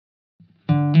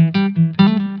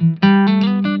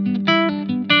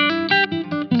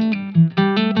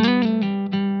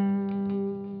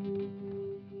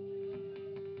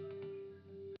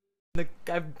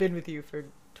been with you for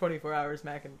 24 hours,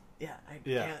 Mac, and I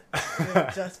can't. I'm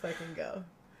gonna just fucking go.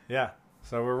 Yeah.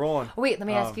 So we're rolling. Oh, wait, let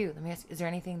me ask you. Is there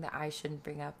anything that I shouldn't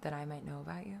bring up that I might know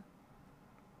about you?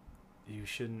 You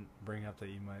shouldn't bring up that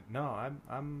you might. No, I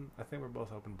think we're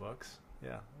both open books.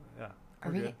 Yeah.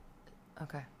 Are we? Good.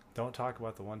 Okay. Don't talk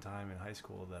about the one time in high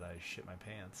school that I shit my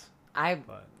pants.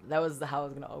 That was how I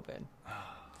was gonna open.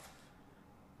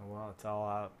 Well, it's all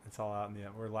out. It's all out in the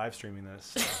end. We're live streaming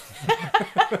this.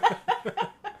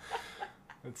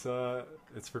 So.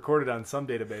 It's recorded on some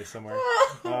database somewhere.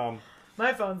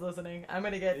 My phone's listening. I'm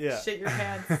gonna get shit your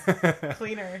pants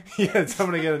cleaner. Yeah, so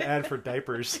I'm gonna get an ad for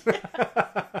diapers.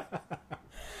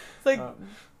 It's like,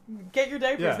 get your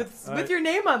diapers with your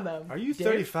name on them. Are you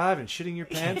 35 and shitting your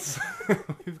pants?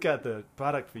 We've got the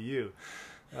product for you.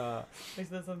 That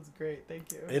sounds great.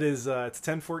 Thank you. It is. It's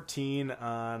 10:14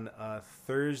 on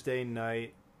Thursday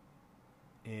night.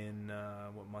 In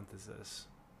what month is this?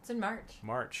 It's in March.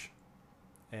 March,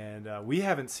 and we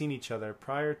haven't seen each other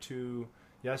prior to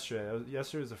yesterday.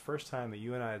 Yesterday was the first time that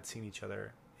you and I had seen each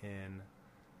other in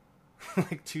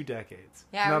like 2 decades.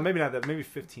 Yeah. No, maybe not that. Maybe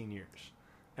 15 years.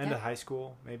 End of high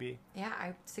school, maybe. Yeah,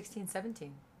 I'm 16,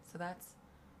 17. So that's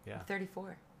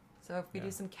 34. So if we do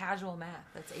some casual math,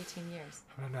 that's 18 years.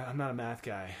 I'm not a math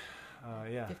guy.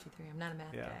 53. I'm not a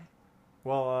math guy.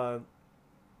 Well,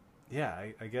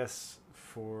 I guess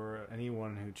for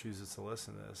anyone who chooses to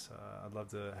listen to this, I'd love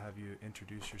to have you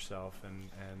introduce yourself and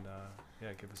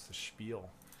give us the spiel.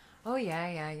 Oh,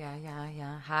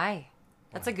 yeah. Hi.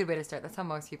 That's a good way to start. That's how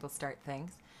most people start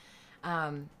things.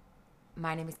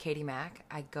 My name is Katie Mack.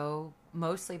 I go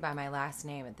mostly by my last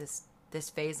name at this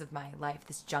phase of my life,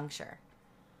 this juncture.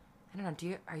 I don't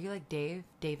know. Are you like Dave?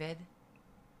 David?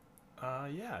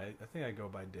 I think I go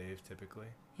by Dave typically.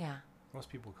 Yeah. Most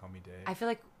people call me Dave. I feel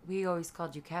like we always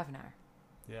called you Kavnar.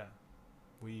 Yeah.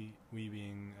 We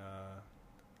being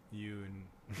you and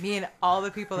me and all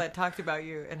the people that talked about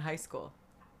you in high school.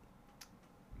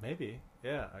 Maybe.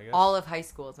 Yeah, I guess. All of high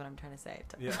school is what I'm trying to say.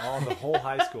 Yeah, the whole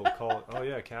high school called. Oh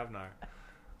yeah, Kavnar.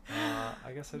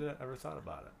 I guess I didn't ever thought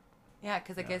about it. Yeah,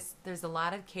 because I guess there's a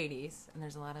lot of Katies and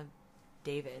there's a lot of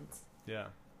Davids. Yeah.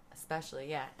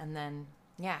 Especially, yeah, and then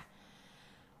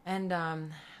and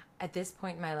at this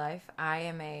point in my life, I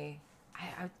am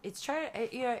it's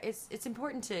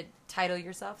important to title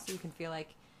yourself so you can feel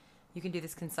like you can do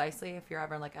this concisely if you're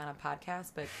ever like on a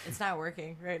podcast, but it's not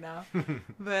working right now.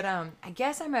 But I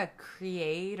guess I'm a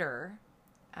creator.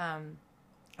 And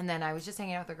then I was just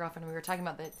hanging out with a girlfriend and we were talking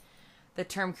about the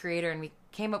term creator and we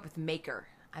came up with maker.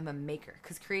 I'm a maker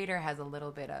because creator has a little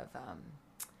bit of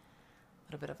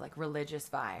like religious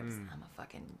vibes. I'm a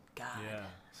fucking god.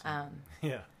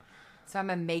 Yeah. So I'm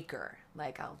a maker.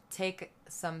 Like I'll take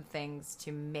some things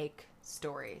to make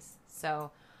stories.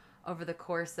 So over the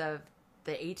course of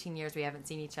the 18 years we haven't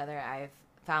seen each other, I've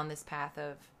found this path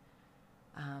of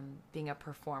being a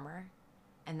performer,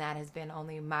 and that has been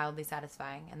only mildly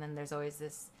satisfying. And then there's always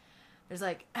there's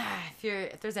like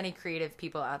if there's any creative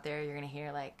people out there, you're gonna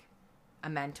hear like a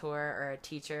mentor or a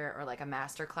teacher or like a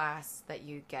master class that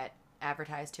you get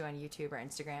advertised to on YouTube or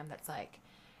Instagram that's like,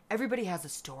 everybody has a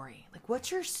story. Like, what's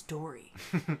your story?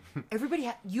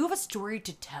 You have a story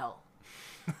to tell.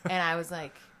 And I was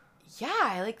like,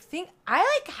 yeah,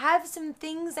 I have some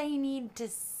things I need to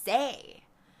say.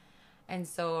 And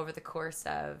so over the course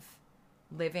of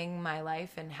living my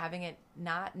life and having it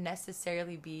not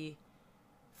necessarily be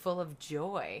full of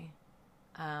joy,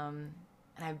 and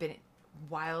I've been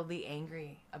wildly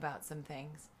angry about some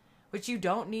things, which you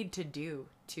don't need to do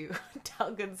to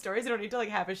tell good stories. You don't need to like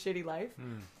have a shitty life.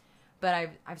 But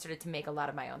I've started to make a lot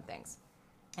of my own things.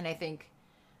 And I think,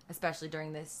 especially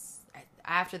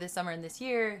after this summer and this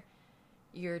year,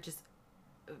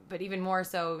 but even more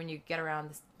so when you get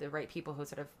around the right people who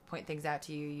sort of point things out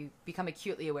to you, you become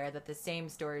acutely aware that the same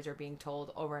stories are being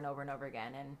told over and over and over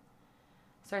again. And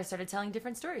so I started telling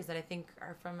different stories that I think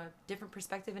are from a different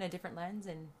perspective and a different lens,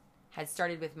 and had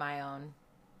started with my own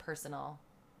personal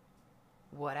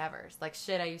whatevers. Like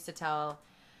shit I used to tell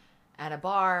at a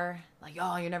bar, like,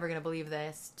 oh, you're never going to believe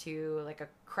this, to like a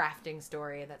crafting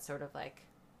story that sort of like,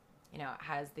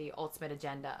 has the ultimate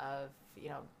agenda of,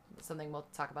 something we'll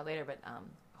talk about later, but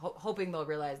hoping they'll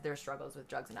realize their struggles with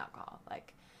drugs and alcohol.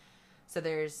 Like, so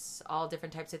there's all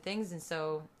different types of things. And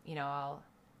so, though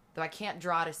I can't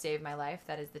draw to save my life,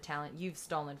 that is the talent you've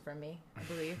stolen from me, I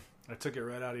believe. I took it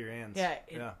right out of your hands. Yeah.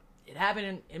 It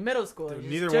happened in middle school. Dude,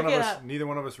 neither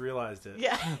one of us realized it.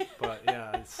 Yeah. But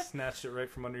yeah, I snatched it right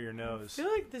from under your nose. I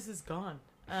feel like this is gone.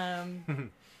 I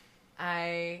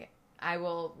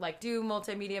will like do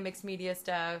multimedia, mixed media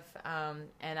stuff,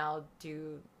 and I'll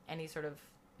do any sort of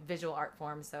visual art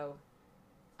form. So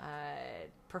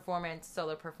performance,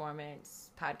 solo performance,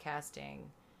 podcasting,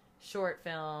 short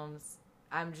films.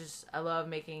 I love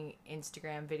making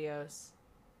Instagram videos.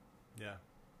 Yeah.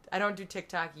 I don't do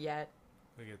TikTok yet.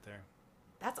 We get there.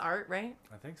 That's art, right?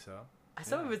 I think so.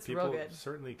 Some of it's People real good.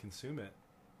 certainly consume it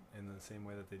in the same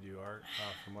way that they do art,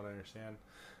 from what I understand.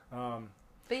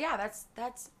 But yeah,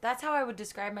 that's how I would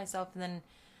describe myself. And then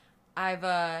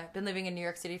I've been living in New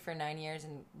York City for 9 years,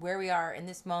 and where we are in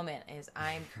this moment is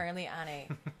I'm currently on a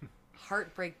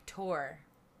heartbreak tour.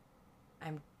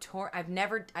 I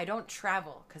don't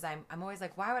travel because I'm always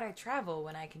like, why would I travel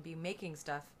when I can be making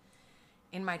stuff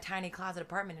in my tiny closet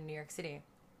apartment in New York City?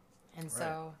 And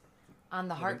so on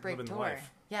the heartbreak tour,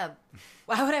 life. Yeah,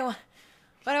 why would I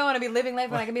want to be living life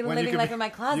when I can be living life in my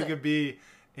closet? You could be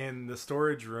in the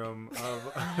storage room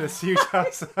of this huge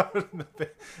house out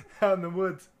in the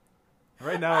woods.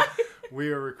 Right now,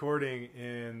 we are recording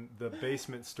in the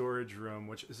basement storage room,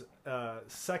 which is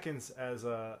seconds as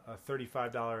a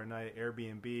 $35 a night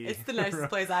Airbnb. It's the nicest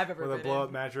place I've ever been. With a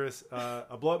blow-up mattress,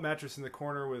 a blow-up mattress in the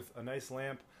corner with a nice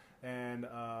lamp and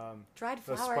dried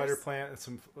flowers, a spider plant and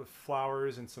some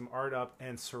flowers and some art up,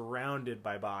 and surrounded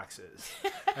by boxes.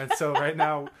 And so right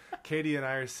now, Katie and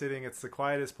I are sitting. It's the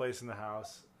quietest place in the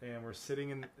house, and we're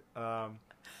sitting in.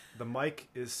 The mic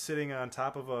is sitting on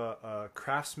top of a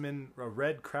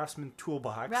red Craftsman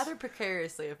toolbox. Rather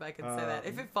precariously, if I can say that.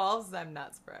 If it falls, I'm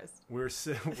not surprised.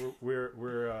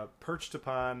 We're perched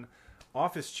upon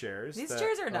office chairs. These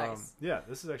chairs are nice. Yeah,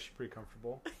 this is actually pretty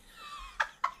comfortable.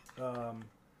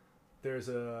 There's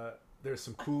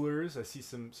some coolers. I see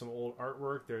some old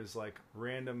artwork. There's like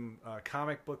random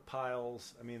comic book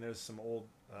piles. I mean, there's some old.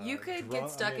 You could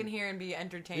get stuck in here and be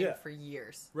entertained for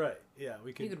years. Right. Yeah.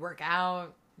 You could work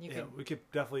out. We could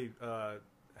definitely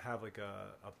have like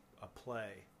a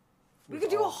play. We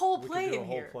could do a whole play in here. We could do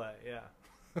a whole play. Yeah.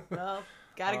 Well,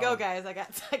 gotta go, guys. I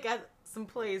got some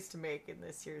plays to make in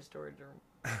this here storage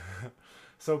room.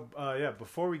 So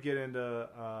before we get into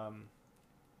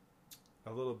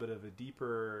a little bit of a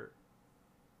deeper,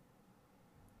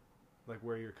 like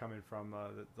where you're coming from,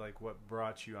 like what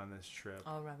brought you on this trip.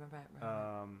 Oh, right.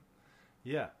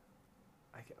 Yeah,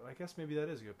 I guess maybe that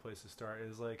is a good place to start.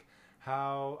 Is like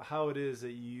how it is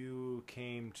that you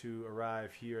came to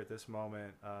arrive here at this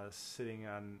moment, sitting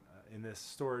in this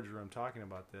storage room talking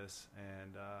about this,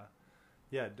 and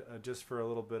just for a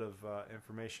little bit of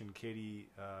information, Katie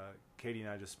and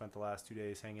I just spent the last 2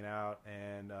 days hanging out,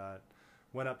 and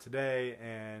went up today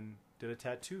and did a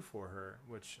tattoo for her,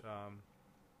 which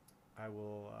I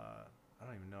will. I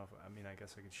don't even know if I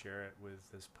guess I could share it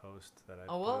with this post that I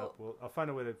put up. I'll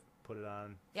find a way to put it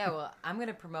on. Yeah, well, I'm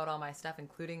gonna promote all my stuff,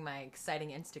 including my exciting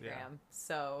Instagram. Yeah.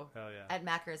 So at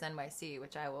Mackers NYC,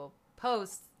 which I will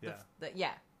post.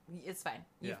 It's fine.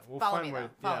 We'll follow find me. Where,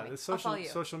 follow me. The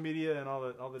social media and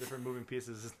all the different moving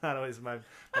pieces is not always my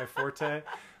forte.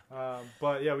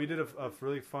 But yeah, we did a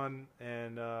really fun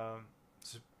and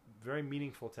very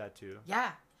meaningful tattoo.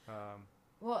 Yeah.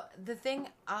 Well, the thing,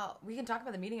 we can talk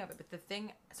about the meaning of it, but the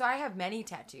thing, so I have many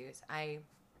tattoos. I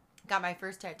got my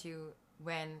first tattoo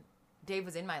when Dave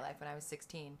was in my life when I was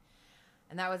 16.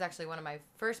 And that was actually one of my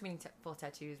first meaningful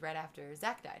tattoos right after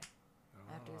Zach died.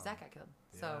 After Zach got killed.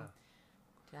 So,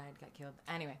 got killed.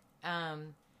 Anyway,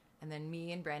 and then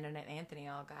me and Brandon and Anthony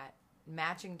all got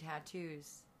matching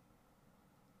tattoos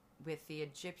with the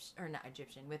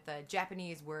with the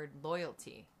Japanese word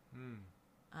loyalty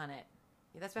on it.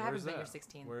 Yeah, that's what happens when you're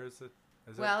 16. Where is it?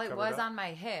 Well, it was on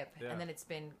my hip, and then it's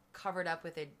been covered up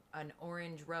with an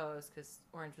orange rose, because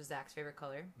orange was Zach's favorite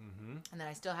color. Mm-hmm. And then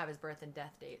I still have his birth and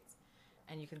death dates,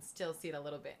 and you can still see it a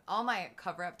little bit. All my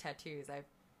cover-up tattoos,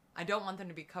 I don't want them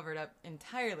to be covered up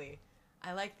entirely.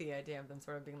 I like the idea of them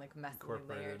sort of being like messily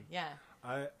layered. Yeah.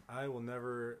 I will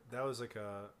never. That was like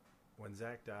when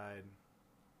Zach died.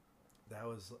 That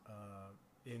was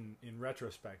in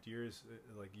retrospect, years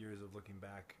of looking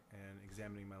back and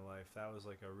examining my life. That was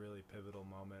like a really pivotal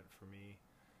moment for me,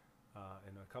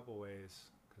 in a couple ways,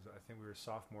 because I think we were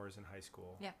sophomores in high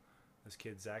school. Yeah. This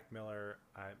kid Zach Miller,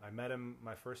 I met him.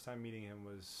 My first time meeting him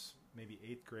was maybe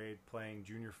 8th grade, playing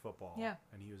junior football. Yeah.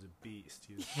 And he was a beast.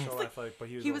 He was so athletic, but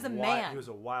he was a man. He was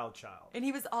a wild child. And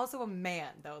he was also a man,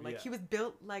 though. He was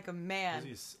built like a man.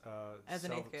 As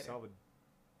an 8th grader.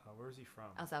 Where is he from?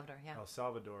 El Salvador. Yeah. El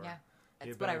Salvador. Yeah.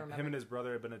 That's what I remember. Him and his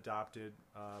brother had been adopted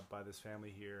by this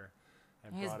family here.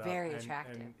 And he was very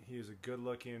attractive. And he was a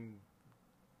good-looking,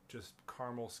 just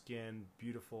caramel skin,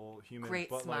 beautiful human. Great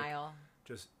smile.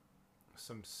 Just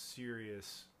some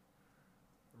serious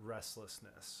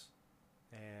restlessness.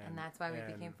 And that's why we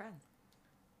became friends.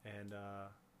 And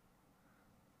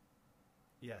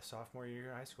sophomore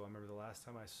year of high school. I remember the last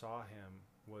time I saw him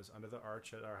was under the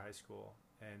arch at our high school,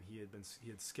 and he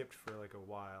had skipped for like a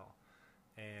while.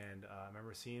 And I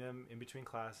remember seeing him in between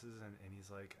classes, and he's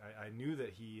like, I knew that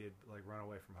he had like run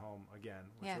away from home again,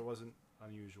 which it wasn't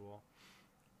unusual.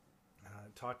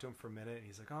 Talked to him for a minute, and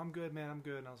he's like, "Oh, I'm good, man, I'm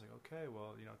good." And I was like, "Okay,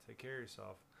 well, take care of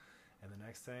yourself." And the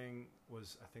next thing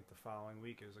was, I think the following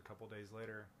week, it was a couple days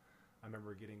later, I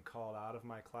remember getting called out of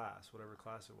my class, whatever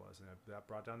class it was, and that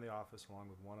brought down the office along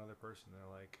with one other person.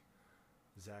 They're like,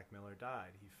 "Zach Miller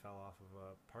died. He fell off of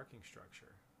a parking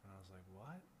structure." And I was like,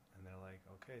 "What?" And they're like,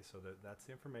 "Okay, so that's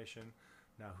the information.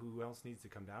 Now who else needs to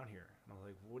come down here?" And I was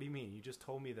like, "What do you mean? You just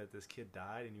told me that this kid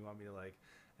died and you want me to like..."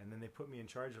 And then they put me in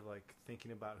charge of like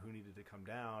thinking about who needed to come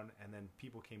down, and then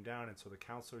people came down, and so the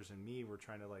counselors and me were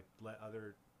trying to like let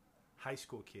other high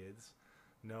school kids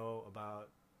know about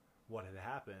what had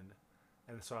happened.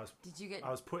 And so I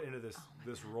was put into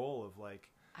this role of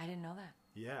like, I didn't know that.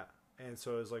 Yeah. And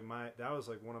so it was like that was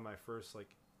like one of my first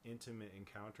like intimate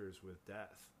encounters with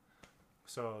death.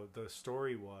 So the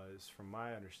story was, from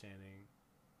my understanding,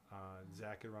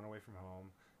 Zach had run away from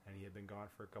home, and he had been gone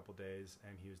for a couple days,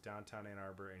 and he was downtown Ann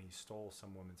Arbor, and he stole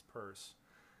some woman's purse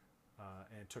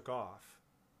and took off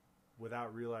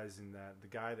without realizing that the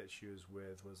guy that she was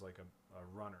with was like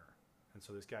a runner. And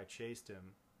so this guy chased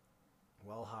him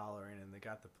while hollering, and they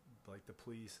got the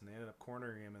police, and they ended up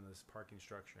cornering him in this parking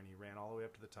structure, and he ran all the way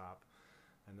up to the top,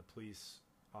 and the police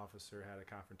officer had a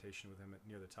confrontation with him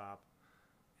near the top.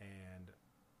 And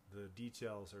the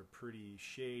details are pretty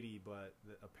shady, but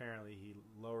apparently he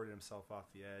lowered himself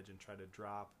off the edge and tried to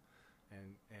drop,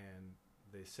 and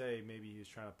they say maybe he was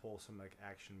trying to pull some like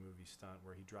action movie stunt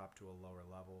where he dropped to a lower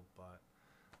level, but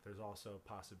there's also a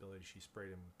possibility she sprayed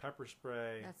him with pepper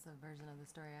spray. That's the version of the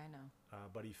story I know.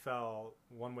 But he fell,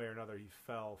 one way or another, he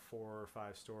fell 4 or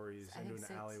 5 stories into an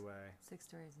alleyway. 6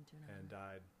 stories into an alleyway. And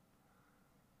died.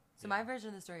 So my version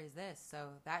of the story is this. So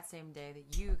that same day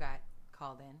that you got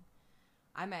called in,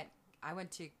 I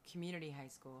went to community high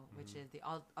school, which is the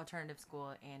alternative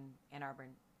school in Ann Arbor.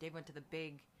 Dave went to the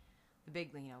big,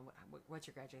 what's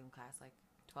your graduating class, like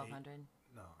 1,200?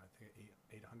 No, I think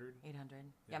 800. 800.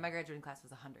 Yeah, my graduating class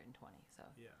was 120. So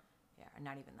yeah,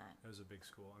 not even that. It was a big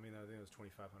school. I mean, I think it was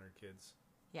 2,500 kids.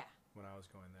 Yeah. When I was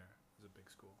going there, it was a big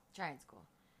school. Giant school,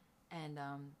 and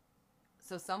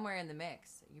so somewhere in the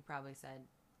mix, you probably said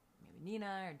maybe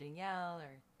Nina or Danielle or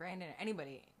Brandon or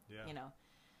anybody,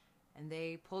 And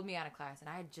they pulled me out of class, and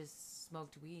I had just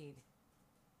smoked weed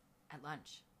at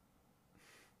lunch.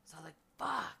 So I was like,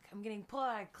 fuck, I'm getting pulled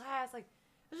out of class. Like,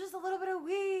 it was just a little bit of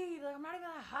weed. Like, I'm not even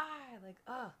that high. Like,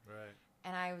 ugh. Right.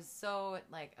 And I was so,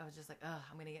 like, I was just like, ugh,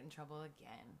 I'm going to get in trouble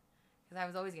again. Because I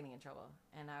was always getting in trouble.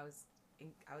 And I was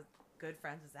good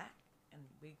friends with Zach. And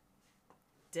we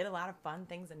did a lot of fun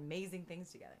things, amazing things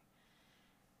together.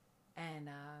 And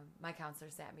my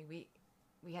counselor sat me.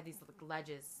 We had these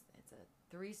ledges. It's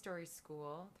a 3-story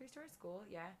school. 3-story school,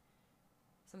 yeah.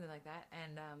 Something like that.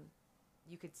 And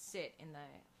you could sit in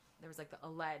there was like a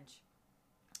ledge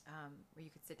where you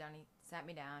could sit down. He sat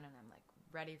me down, and I'm like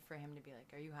ready for him to be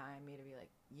like, are you high? And me to be like,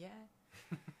 yeah.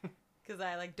 Because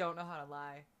I like don't know how to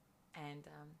lie. And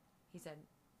he said,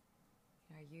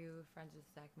 are you friends with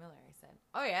Zach Miller? I said,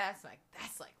 oh yeah, that's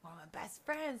like one of my best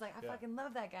friends. Like I fucking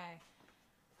love that guy.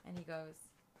 And he goes,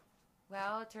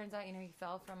 well, it turns out, he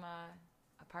fell from a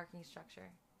parking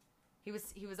structure. He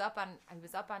was up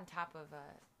on top of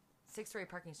a 6-story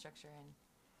parking structure,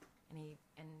 and he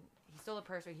stole a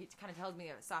purse. Or he kind of tells me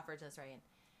a soft version of the story,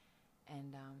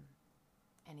 and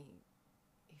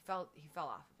he fell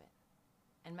off of it,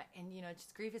 and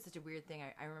just grief is such a weird thing.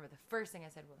 I remember the first thing I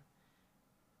said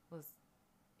was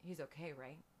he's okay,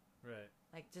 right? Right.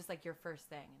 Like just like your first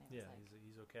thing, and it was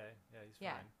he's okay. Yeah, he's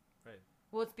fine. Right.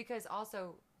 Well, it's because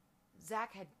also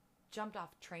Zach had jumped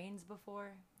off trains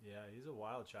before. Yeah, he's a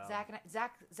wild child.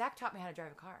 Zach taught me how to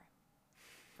drive a car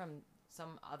from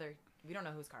some other. We don't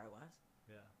know whose car it was.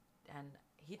 Yeah.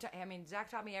 And Zach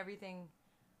taught me everything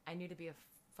I knew to be a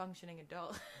functioning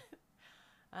adult.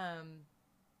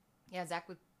 Zach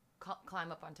would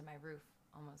climb up onto my roof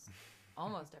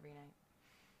almost every night,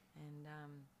 and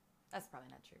that's probably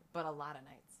not true, but a lot of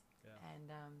nights. Yeah.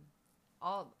 And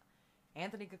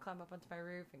Anthony could climb up onto my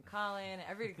roof, and Colin,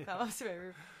 everybody could climb up to my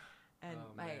roof. And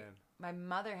my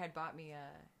mother had bought me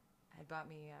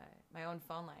my own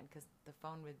phone line because the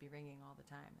phone would be ringing all the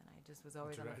time, and I just was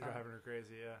always on the phone. Driving her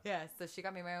crazy, yeah. Yeah, so she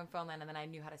got me my own phone line, and then I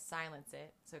knew how to silence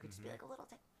it, so it could just be like a little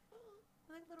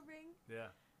little ring. Yeah.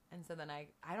 And so then I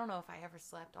don't know if I ever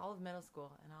slept all of middle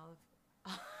school and all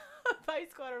of high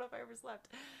school. I don't know if I ever slept.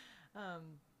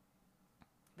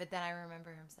 But then I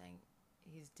remember him saying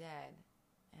he's dead,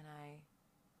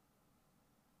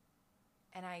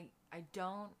 and I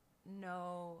don't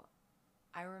know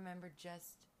I remember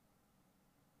just,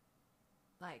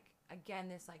 like, again,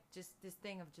 this, like, just this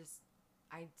thing of just,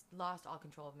 I lost all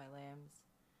control of my limbs.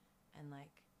 And,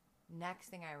 like, next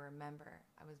thing I remember,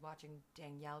 I was watching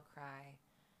Danielle cry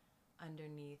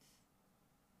underneath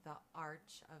the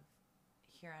arch of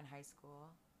Huron High School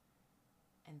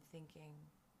and thinking,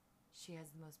 she has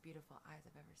the most beautiful eyes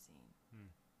I've ever seen.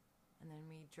 And then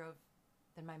we drove,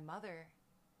 then my mother,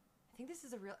 I think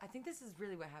this is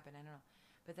really what happened, I don't know.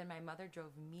 But then my mother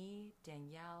drove me,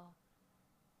 Danielle,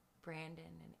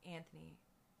 Brandon, and Anthony,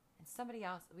 and somebody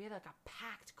else. We had like a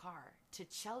packed car to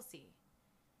Chelsea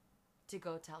to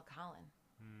go tell Colin.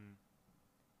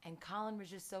 And Colin was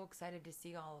just so excited to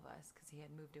see all of us because he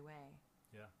had moved away.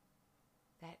 Yeah.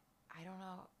 That I don't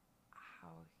know how,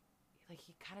 like,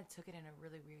 he kind of took it in a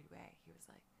really weird way. He was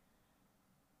like,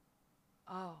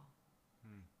 oh,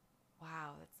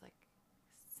 wow, that's like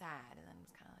sad. And then it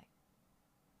was kind of like,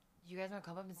 you guys want to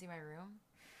come up and see my room?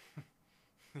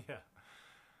 Yeah.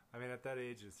 I mean, at that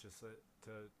age, it's just like,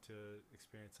 to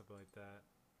experience something like that.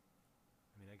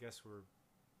 I mean, I guess we're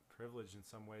privileged in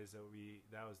some ways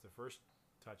that was the first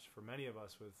touch for many of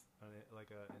us with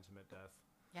like an intimate death.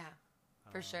 Yeah,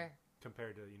 for sure.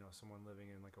 Compared to, someone living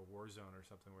in like a war zone or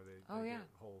something where they get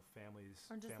whole families.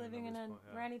 Or just living in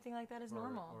where anything like that is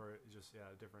normal. Or just,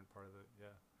 a different part of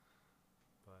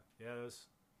But yeah, it was,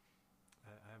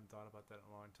 I haven't thought about that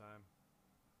in a long time.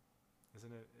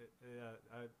 Isn't it?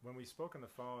 When we spoke on the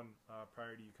phone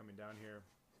prior to you coming down here,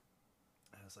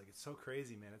 I was like, it's so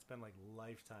crazy, man. It's been like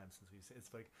lifetimes since we've seen.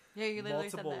 It's like you literally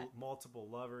said that. multiple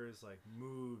lovers, like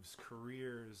moves,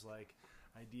 careers, like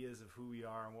ideas of who we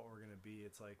are and what we're gonna be.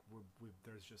 It's like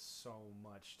there's just so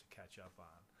much to catch up on.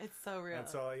 It's so real. And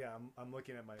so I'm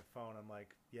looking at my phone. I'm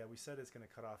like, we said it's gonna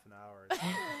cut off an hour.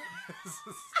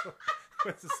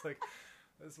 It's just like.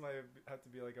 This might have to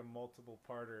be like a multiple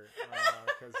parter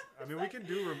because I mean we can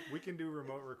do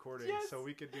remote recording, so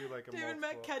we could do like a David multiple.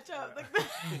 Matt catch up. Like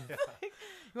that. Like,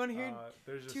 you want to hear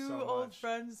there's just two so old much.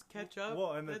 friends catch up?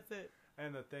 Well, and that's it.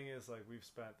 And the thing is, like, we've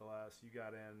spent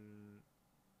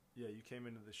you came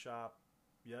into the shop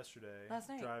yesterday, last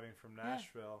night, driving from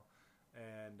Nashville,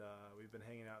 and we've been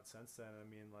hanging out since then. I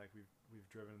mean, like we've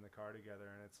driven in the car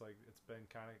together, and it's like it's been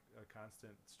kind of a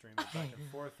constant stream of back and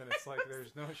forth, and it's like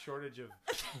there's no shortage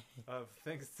of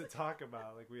things to talk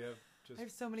about. Like I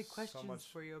have so many questions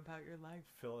for you about your life,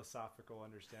 philosophical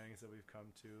understandings that we've come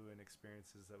to, and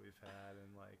experiences that we've had,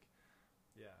 and like,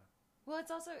 Well,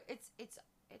 it's also it's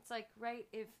like, right,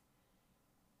 if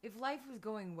life was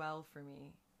going well for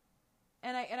me,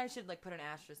 and I should like put an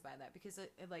asterisk by that because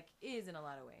it like is in a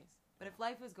lot of ways. But if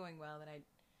life was going well, then I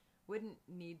wouldn't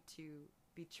need to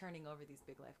be churning over these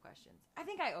big life questions. I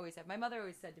think I always have. My mother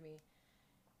always said to me,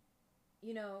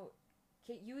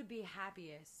 Kate, you would be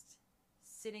happiest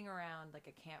sitting around like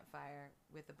a campfire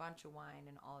with a bunch of wine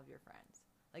and all of your friends.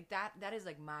 Like that is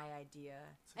like my idea.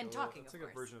 Like and talking, it's of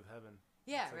like course. A version of heaven.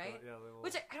 Yeah, it's right? Like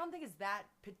which I don't think is that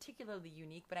particularly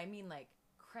unique, but I mean like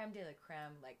creme de la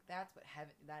creme, like that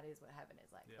is what heaven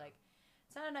is like. Yeah. Like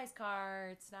it's not a nice car,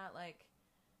 it's not like,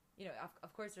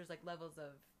 of course there's like levels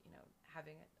of,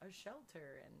 having a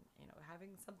shelter and,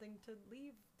 having something to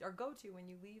leave or go to when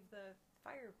you leave the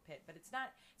fire pit, but it's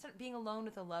not being alone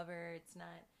with a lover, it's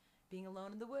not being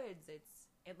alone in the woods. It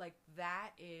like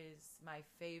that is my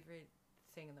favorite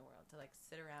thing in the world, to like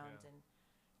sit around and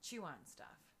chew on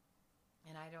stuff.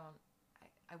 And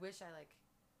I wish I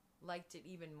liked it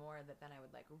even more, that then I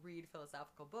would like read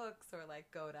philosophical books or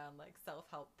like go down like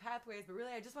self-help pathways, but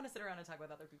really I just want to sit around and talk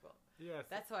with other people. Yeah,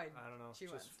 that's why I don't know. Chew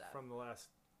just on stuff. From the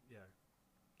last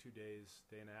 2 days,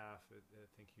 day and a half, I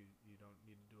think you don't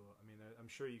need to do it. I mean, I'm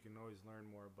sure you can always learn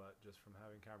more, but just from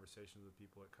having conversations with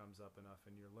people, it comes up enough,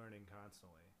 and you're learning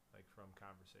constantly, like from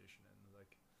conversation, and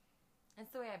like. That's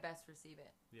the way I best receive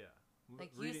it. Yeah. Like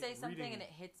you say something and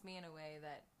it hits me in a way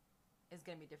that is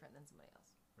going to be different than somebody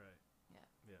else. Right.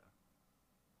 Yeah. Yeah.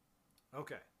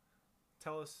 Okay.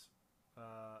 Tell us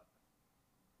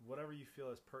whatever you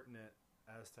feel is pertinent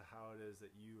as to how it is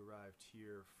that you arrived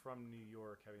here from New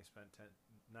York, having spent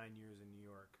 9 years in New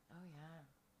York. Oh, yeah.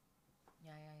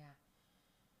 Yeah.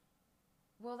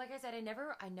 Well, like I said, I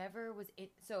never was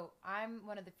it. So I'm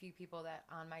one of the few people that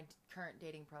on my current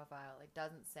dating profile, it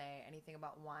doesn't say anything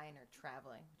about wine or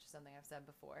traveling, which is something I've said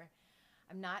before.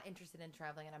 I'm not interested in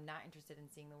traveling, and I'm not interested in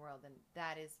seeing the world. And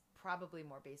that is probably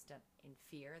more based in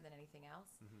fear than anything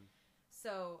else. Mm-hmm.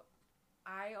 So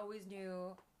I always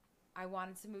knew I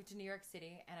wanted to move to New York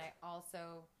City, and I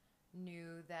also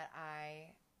knew that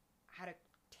I had a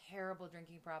terrible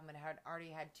drinking problem and had already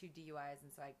had 2 DUIs,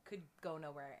 and so I could go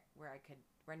nowhere where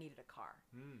I needed a car.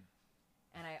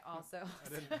 And I also... I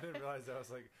didn't realize that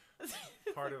was like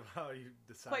part of how you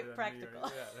decided. Quite practical.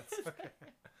 Yeah, that's okay.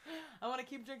 I want to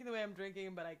keep drinking the way I'm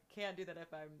drinking, but I can't do that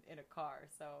if I'm in a car.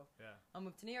 So yeah. I'll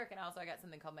move to New York, and also I got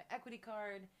something called my equity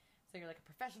card. So you're like a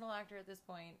professional actor at this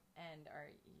point, and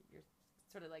you're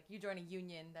sort of like, you join a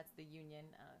union. That's the union.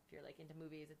 If you're like into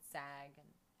movies, it's SAG, and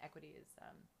equity is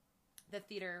the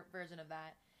theater version of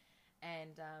that.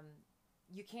 And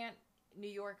you can't... New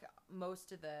York,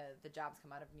 most of the jobs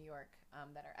come out of New York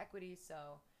that are equity,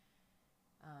 so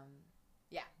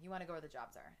yeah, you want to go where the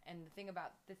jobs are. And the thing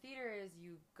about the theater is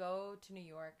you go to New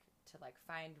York to like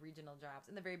find regional jobs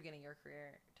in the very beginning of your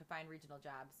career, to find regional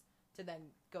jobs, to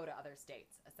then go to other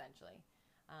states, essentially.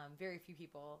 Very few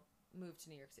people move to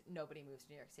New York City. Nobody moves to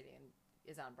New York City and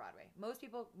is on Broadway. Most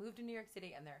people move to New York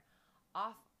City and they're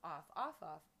off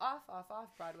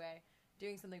Broadway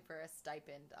doing something for a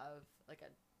stipend of like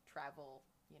a travel,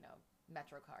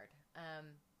 Metro card.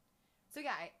 So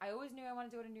yeah, I always knew I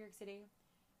wanted to go to New York City.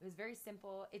 It was very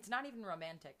simple. It's not even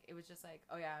romantic. It was just like,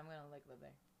 oh yeah, I'm gonna like live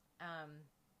there.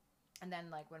 And then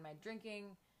like when my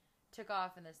drinking took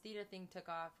off and this theater thing took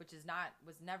off, I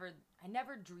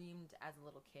never dreamed as a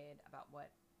little kid about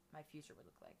what my future would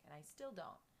look like, and I still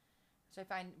don't, which I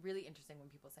find really interesting when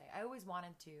people say I always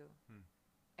wanted to.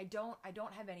 I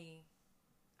don't have any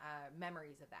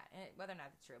memories of that, and whether or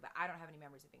not it's true, but I don't have any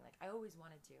memories of being like, I always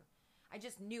wanted to. I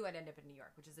just knew I'd end up in New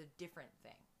York, which is a different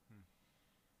thing.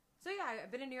 So yeah, I've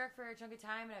been in New York for a chunk of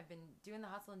time, and I've been doing the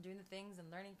hustle and doing the things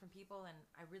and learning from people, and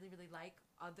I really, really like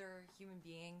other human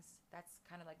beings. That's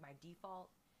kind of like my default.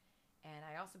 And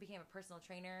I also became a personal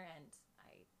trainer, and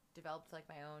I developed like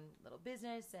my own little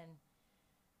business,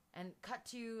 and cut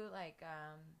to like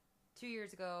 2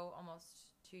 years ago,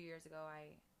 almost 2 years ago,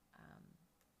 I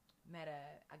met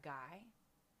a guy.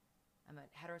 I'm a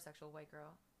heterosexual white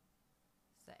girl.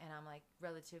 So, and I'm like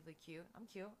relatively cute. I'm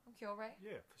cute, right?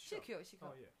 Yeah, for sure. She's cute.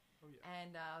 Oh yeah.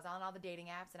 And I was on all the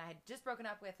dating apps, and I had just broken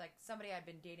up with like somebody I'd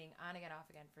been dating on again, off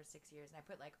again for 6 years, and I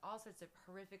put like all sorts of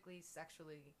horrifically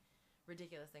sexually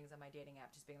ridiculous things on my dating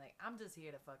app, just being like, I'm just here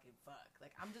to fucking fuck.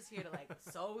 Like, I'm just here to like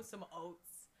sow some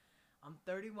oats. I'm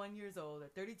 31 years old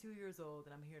or 32 years old,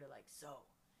 and I'm here to like sow.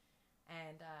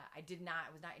 And I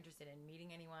was not interested in meeting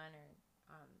anyone or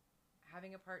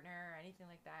having a partner or anything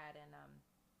like that. And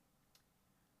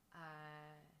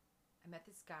I met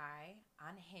this guy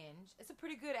on Hinge. It's a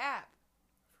pretty good app.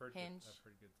 Hinge. I've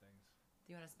heard good things.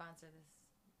 Do you want to sponsor this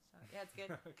show? Yeah, it's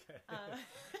good. Okay.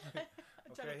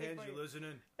 Okay, Hinge, you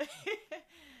listening?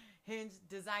 Hinge,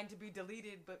 designed to be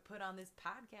deleted, but put on this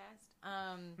podcast.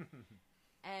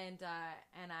 And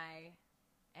I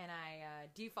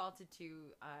defaulted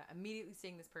to immediately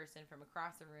seeing this person from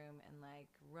across the room, and like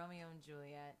Romeo and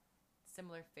Juliet,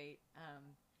 similar fate.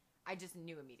 I just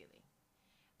knew immediately.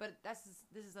 But this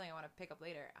is something I want to pick up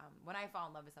later. When I fall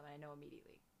in love with someone, I know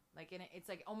immediately. Like, and it's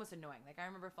like almost annoying. Like, I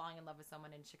remember falling in love with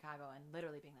someone in Chicago and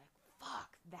literally being like,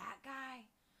 "Fuck that guy."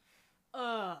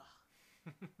 Ugh.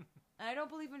 And I don't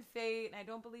believe in fate, and I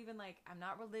don't believe in like, I'm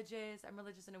not religious. I'm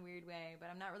religious in a weird way, but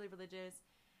I'm not really religious.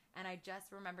 And I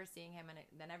just remember seeing him, and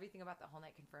then everything about the whole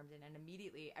night confirmed it, and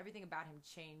immediately everything about him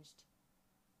changed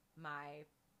my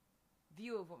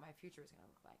view of what my future was going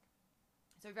to look like.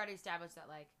 So we've already established that,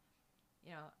 like,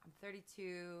 I'm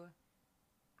 32.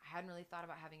 I hadn't really thought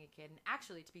about having a kid. And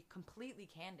actually, to be completely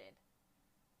candid,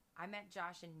 I met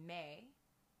Josh in May,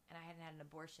 and I hadn't had an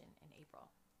abortion in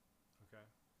April. Okay.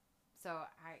 So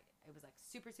it was like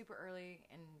super, super early,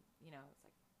 and, it's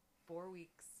like 4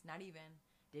 weeks, not even.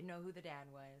 Didn't know who the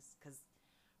dad was, because,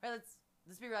 right,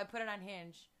 let's be real, I put it on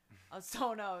Hinge. I was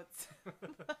so notes.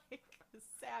 Like,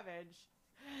 savage.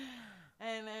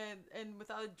 And with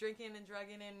all the drinking and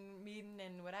drugging and meeting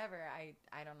and whatever, I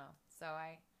don't know. So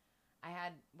I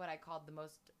had what I called the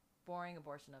most boring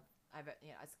abortion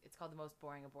it's called the most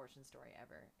boring abortion story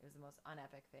ever. It was the most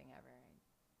unepic thing ever.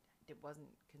 I wasn't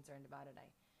concerned about it. I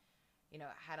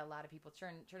had a lot of people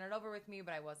turn it over with me,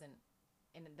 but I wasn't.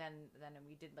 And then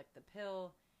we did like the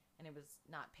pill, and it was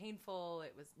not painful.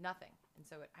 It was nothing. And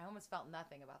so I almost felt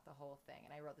nothing about the whole thing.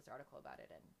 And I wrote this article about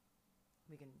it, and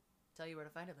we can tell you where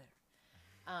to find it later.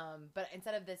 But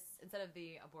instead of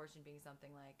the abortion being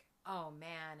something like, oh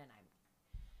man,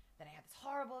 then I had this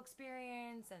horrible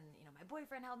experience, and my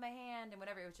boyfriend held my hand and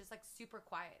whatever. It was just like super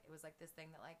quiet. It was like this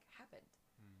thing that like happened.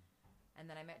 And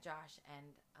then I met Josh,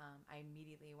 and I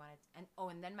immediately wanted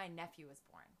and then my nephew was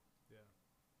born. Yeah.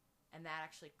 And that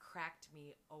actually cracked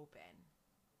me open.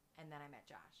 And then I met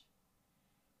Josh.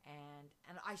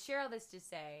 And I share all this to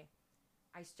say,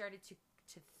 I started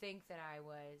to think that I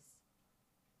was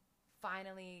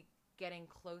finally getting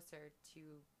closer to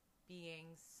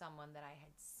being someone that I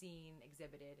had seen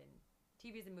exhibited in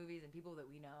TVs and movies and people that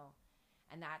we know.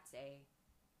 And that's a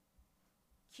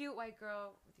cute white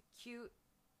girl with a cute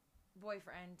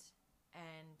boyfriend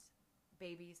and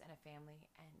babies and a family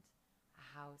and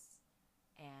a house.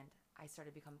 And I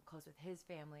started to become close with his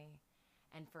family.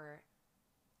 And for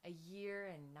a year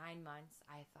and 9 months,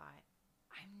 I thought,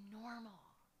 I'm normal.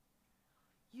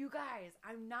 You guys,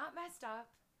 I'm not messed up.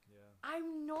 Yeah.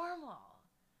 I'm normal.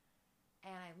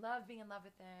 And I love being in love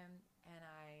with him. And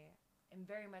I am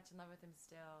very much in love with him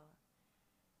still.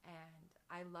 And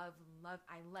I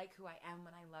like who I am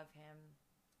when I love him.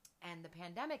 And the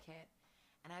pandemic hit,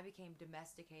 and I became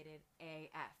domesticated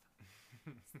AF.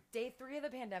 Day 3 of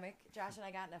the pandemic, Josh and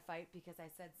I got in a fight because I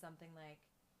said something like,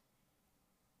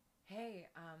 hey,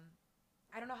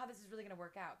 I don't know how this is really going to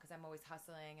work out because I'm always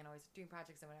hustling and always doing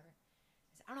projects and whatever.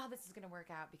 I said, I don't know how this is going to work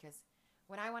out because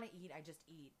when I want to eat, I just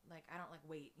eat. Like, I don't, like,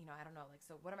 wait. You know, I don't know. Like,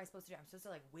 so what am I supposed to do? I'm supposed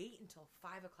to, like, wait until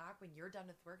 5 o'clock when you're done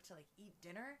with work to, like, eat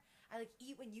dinner? I, like,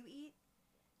 eat when you eat?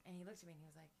 And he looked at me and he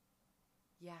was like,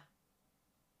 yeah.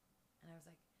 And I was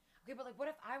like, okay, but, like,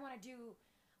 what if I want to do,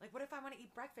 like, what if I want to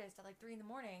eat breakfast at, like, 3 in the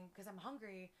morning because I'm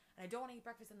hungry and I don't want to eat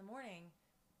breakfast in the morning?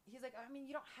 He's like, I mean,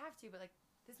 you don't have to, but, like,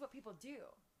 this is what people do.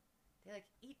 They,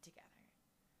 like, eat together.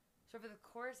 So for the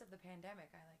course of the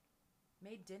pandemic, I, like,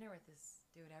 made dinner with this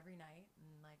dude every night,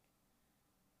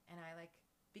 and I like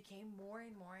became more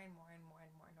and more and more and more and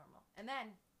more normal. And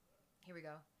then, here we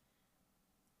go.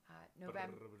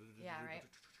 November, yeah, right.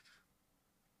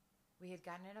 We had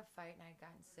gotten in a fight, and I had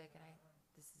gotten sick, and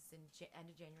this is in end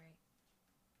of January,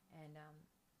 and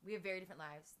we have very different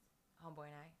lives, homeboy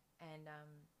and I, and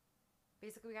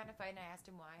basically we got in a fight, and I asked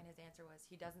him why, and his answer was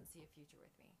he doesn't see a future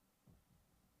with me,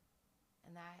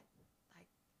 and that, like,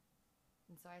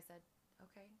 and so I said,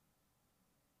 okay,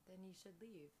 then you should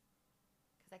leave.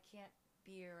 Because I can't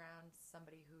be around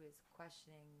somebody who is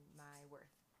questioning my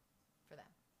worth for them.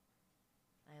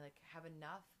 I, like, have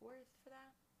enough worth for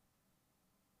that.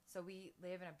 So we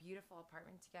live in a beautiful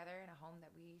apartment together in a home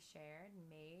that we shared and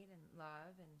made and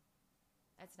love. And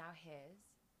that's now his.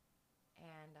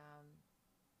 And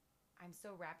I'm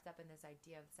so wrapped up in this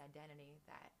idea of this identity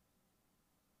that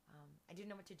I didn't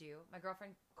know what to do. My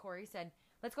girlfriend, Corey, said,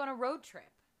 let's go on a road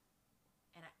trip.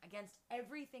 And against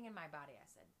everything in my body, I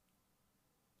said,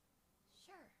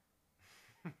 sure.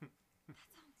 That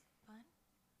sounds fun.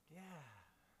 Yeah.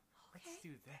 Okay. Let's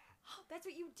do that. Oh, that's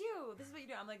what you do. This is what you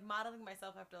do. I'm, like, modeling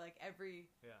myself after, like, every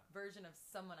Yeah. version of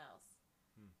someone else.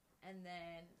 And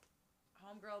then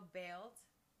homegirl bailed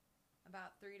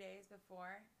about 3 days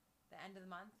before the end of the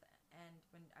month. And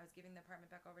when I was giving the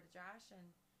apartment back over to Josh.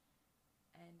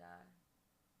 And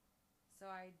so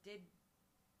I did...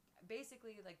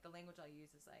 Basically, like, the language I'll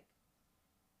use is, like,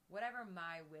 whatever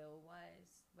my will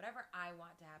was, whatever I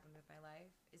want to happen with my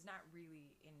life is not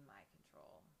really in my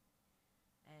control.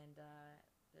 And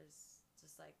there's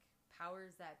just, like,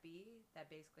 powers that be that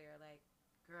basically are like,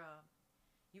 girl,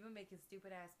 you've been making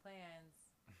stupid-ass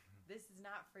plans. This is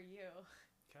not for you.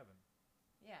 Kevin.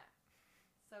 Yeah.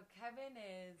 So Kevin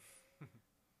is...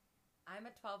 I'm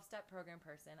a 12-step program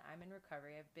person. I'm in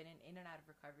recovery. I've been in and out of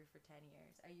recovery for 10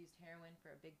 years. I used heroin for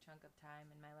a big chunk of time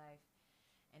in my life,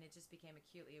 and it just became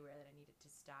acutely aware that I needed to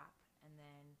stop. And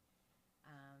then,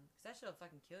 because that shit will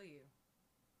fucking kill you,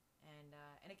 and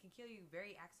it can kill you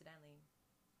very accidentally.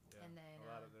 Yeah. And then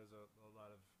there's a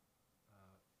lot of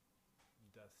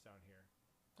deaths down here.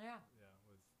 Yeah. Yeah,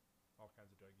 with all kinds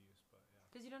of drug use, but yeah.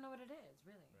 Because you don't know what it is,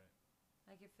 really. Right.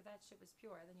 Like, if that shit was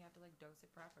pure, then you have to, like, dose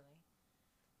it properly.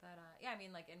 But, yeah, I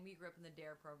mean, like, and we grew up in the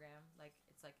DARE program. Like,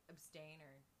 it's, like, abstain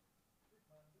or just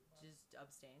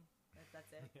abstain.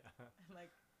 That's it. Yeah. And, like,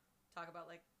 talk about,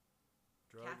 like...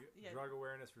 Drug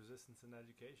awareness, resistance, and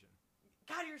education.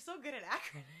 God, you're so good at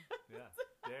acronyms. Yeah,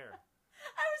 DARE.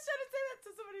 I was trying to say that to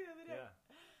somebody the other day. Yeah.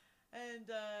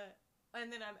 And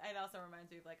then it also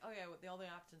reminds me of, like, oh, yeah, the only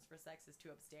options for sex is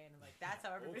to abstain. And, like, that's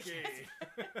how everybody Okay.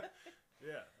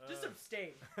 Yeah. Just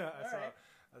abstain.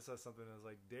 I saw something that was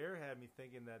like, DARE had me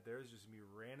thinking that there's just going to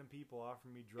be random people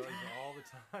offering me drugs all the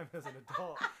time as an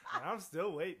adult, and I'm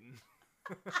still waiting.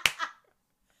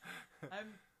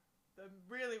 I'm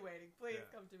really waiting. Please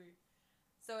come to me.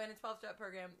 So in a 12-step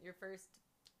program, your first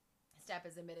step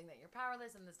is admitting that you're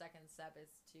powerless, and the second step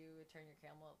is to turn your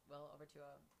will over to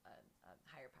a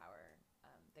higher power.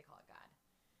 They call it God.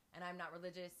 And I'm not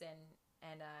religious,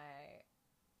 and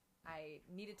I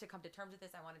needed to come to terms with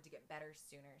this. I wanted to get better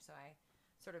sooner, so I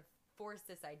sort of forced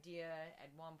this idea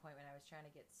at one point when I was trying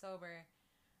to get sober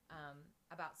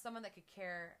about someone that could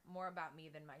care more about me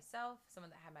than myself,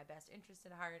 someone that had my best interest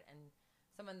at heart, and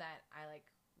someone that I, like,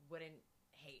 wouldn't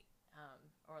hate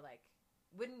or, like,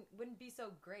 wouldn't be so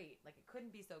great. Like, it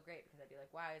couldn't be so great because I'd be like,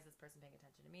 why is this person paying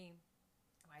attention to me?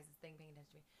 why is this thing paying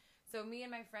attention to me? So me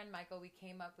and my friend Michael, we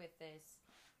came up with this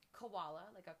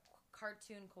koala, like a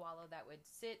cartoon koala that would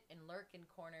sit and lurk in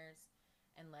corners,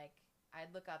 and like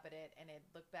I'd look up at it and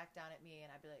it'd look back down at me,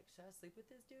 and I'd be like, should I sleep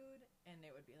with this dude? And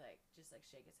it would be like, just like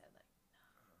shake his head like,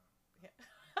 no. Yeah.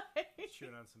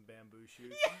 Chewing on some bamboo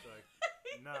shoots. Yeah. Like,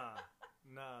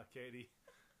 nah, Katie.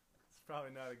 It's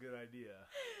probably not a good idea.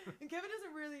 And Kevin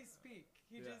doesn't really speak.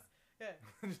 He Yeah.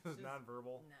 just just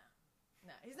nonverbal.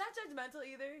 No. He's not judgmental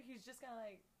either. He's just kind of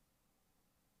like,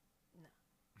 no.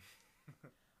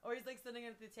 Or he's like sitting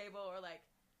at the table, or like,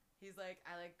 he's like,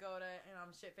 I like go to, and I'm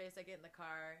shit faced, I get in the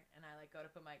car, and I like go to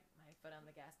put my foot on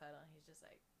the gas pedal, and he's just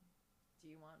like, do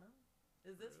you want them?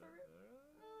 Is this for real?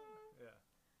 Yeah.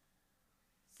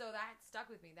 So that stuck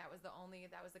with me. That was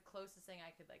the closest thing I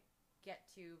could like get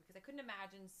to, because I couldn't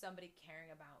imagine somebody caring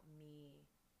about me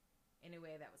in a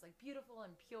way that was like beautiful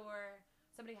and pure.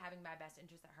 Somebody having my best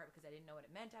interest at heart, because I didn't know what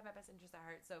it meant to have my best interest at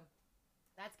heart. So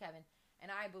that's Kevin. And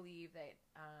I believe that,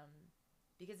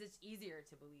 because it's easier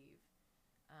to believe,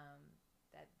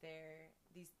 that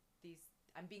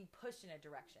I'm being pushed in a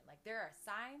direction. Like, there are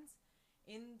signs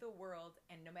in the world,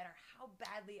 and no matter how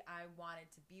badly I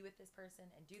wanted to be with this person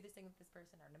and do this thing with this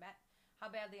person, or no matter how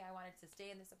badly I wanted to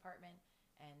stay in this apartment,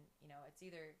 and, you know, it's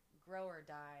either grow or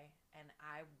die, and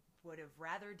I would have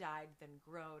rather died than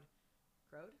grown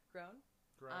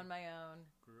on my own.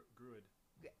 Gruid.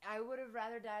 I would have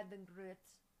rather died than grew it.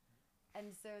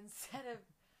 And so instead of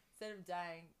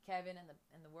dying, Kevin and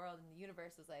the world and the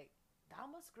universe was like, thou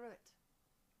must grew it.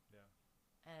 Yeah.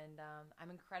 And I'm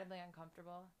incredibly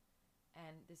uncomfortable,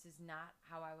 and this is not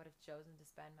how I would have chosen to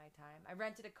spend my time. I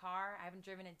rented a car. I haven't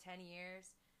driven in 10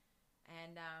 years.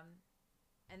 And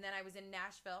then I was in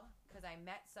Nashville because I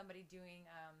met somebody doing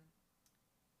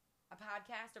a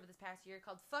podcast over this past year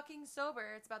called Fucking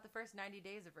Sober. It's about the first 90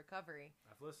 days of recovery.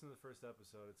 I've listened to the first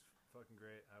episode. It's fucking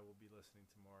great. I will be listening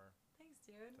to more. Thanks,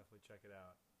 dude. Definitely check it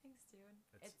out. Thanks, dude.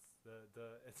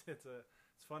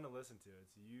 It's fun to listen to.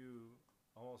 It's you,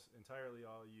 almost entirely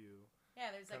all you.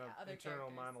 Yeah, there's like other internal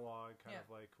characters. monologue, kind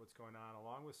of like what's going on,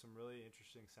 along with some really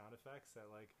interesting sound effects that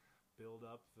like build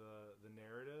up the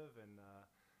narrative. And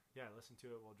I listened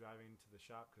to it while driving to the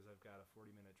shop because I've got a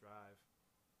 40-minute drive.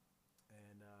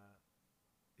 And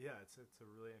it's a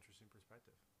really interesting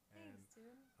perspective. Thanks,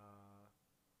 dude.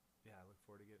 I look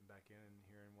forward to getting back in and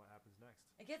hearing what happens next.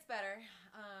 It gets better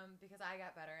because I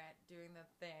got better at doing the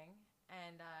thing.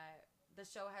 And the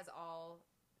show has all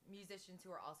musicians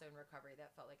who are also in recovery.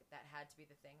 That felt like that had to be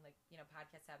the thing. Like, you know,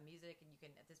 podcasts have music, and you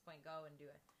can at this point go and do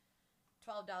a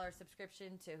 $12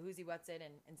 subscription to Who's He What's It.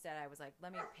 And instead I was like,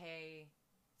 let me pay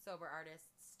sober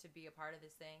artists to be a part of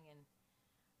this thing. And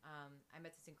I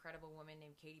met this incredible woman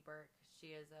named Katie Burke.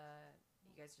 She is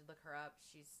you guys should look her up.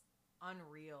 She's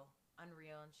unreal, and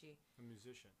she... A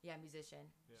musician. Yeah, musician.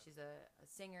 Yeah. She's a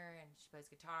singer, and she plays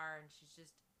guitar, and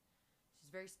she's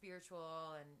very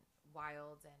spiritual and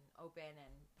wild and open,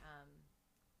 and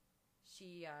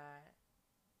she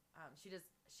has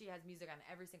music on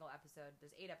every single episode.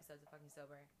 There's 8 episodes of Fucking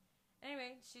Sober.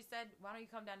 Anyway, she said, why don't you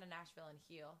come down to Nashville and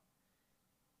heal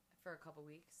for a couple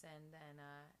weeks? And then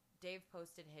Dave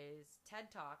posted his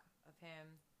TED Talk of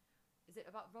him. Is it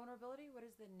about vulnerability? What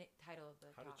is the title of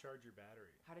the How talk? to Charge Your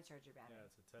Battery. How to Charge Your Battery. Yeah,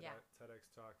 it's a TEDx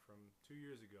talk from 2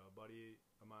 years ago. A buddy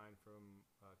of mine from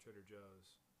Trader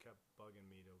Joe's kept bugging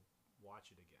me to watch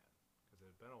it again because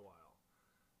it had been a while.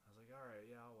 I was like, all right,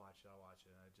 yeah, I'll watch it.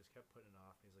 And I just kept putting it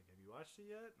off. And he's like, have you watched it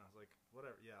yet? And I was like,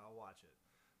 whatever, yeah, I'll watch it.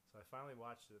 So I finally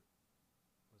watched it,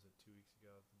 was it 2 weeks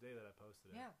ago? The day that I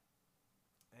posted it. Yeah.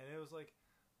 And it was like,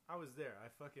 I was there. I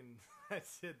fucking, I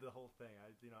did the whole thing.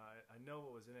 I know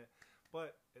what was in it.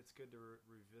 But it's good to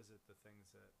revisit the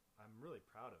things that I'm really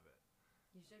proud of it.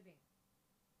 You should be.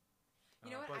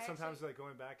 You know what? But sometimes like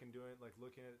going back and doing, like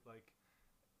looking at, like,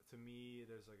 to me,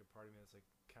 there's like a part of me that's like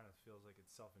kind of feels like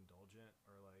it's self-indulgent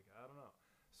or like, I don't know.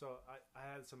 So I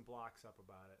had some blocks up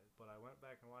about it, but I went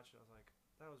back and watched it. I was like,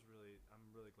 I'm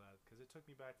really glad because it took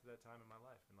me back to that time in my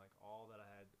life and like all that I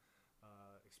had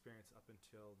experienced up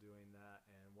until doing that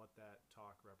and what that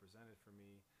talk represented for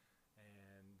me.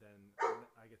 And then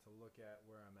I get to look at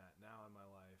where I'm at now in my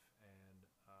life and,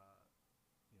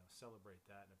 celebrate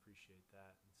that and appreciate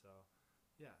that. And so,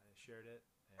 yeah, I shared it.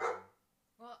 And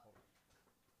Well,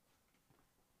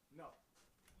 no,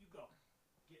 you go.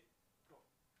 Go.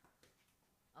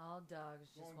 all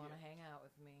dogs Go just and want to get it. hang out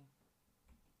with me.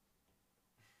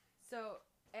 So,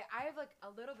 I have like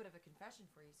a little bit of a confession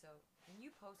for you. So, when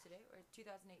you posted it, or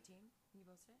 2018, when you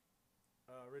posted it,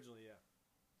 Originally, yeah.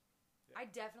 Yeah. I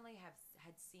definitely had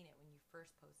seen it when you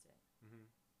first posted it. Mm-hmm.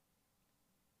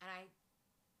 And I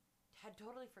had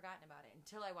totally forgotten about it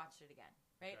until I watched it again.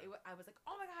 Right? Okay. I was like,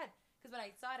 oh my God. Because when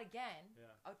I saw it again,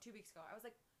 Yeah. 2 weeks ago, I was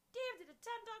like, Dave did a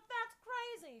TED Talk. That's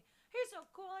crazy. He's so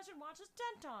cool. I should watch his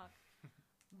TED Talk.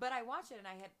 But I watched it and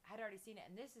I had already seen it.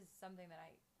 And this is something that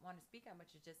I want to speak on,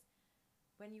 which is just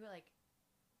when you were like,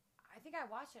 I think I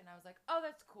watched it and I was like, oh,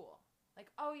 that's cool.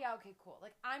 Like, oh yeah, okay, cool.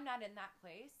 Like, I'm not in that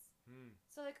place.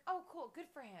 So like, oh, cool. Good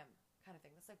for him kind of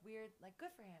thing. That's like weird. Like,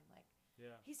 good for him. Like,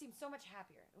 Yeah. he seemed so much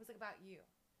happier. It was like about you.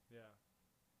 Yeah.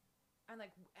 And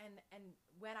like, and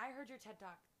when I heard your TED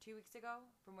Talk 2 weeks ago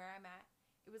from where I'm at,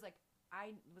 it was like,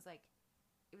 it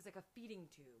was like a feeding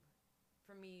tube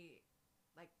for me,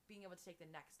 like being able to take the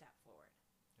next step forward.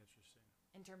 Interesting.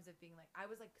 In terms of being like, I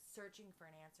was like searching for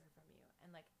an answer from you.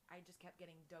 And like, I just kept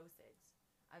getting dosage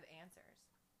of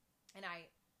answers. And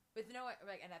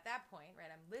and at that point,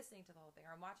 right, I'm listening to the whole thing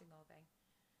or I'm watching the whole thing.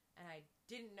 And I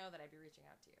didn't know that I'd be reaching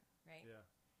out to you, right? Yeah.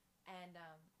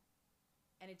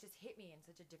 And it just hit me in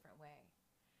such a different way.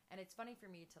 And it's funny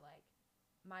for me to like,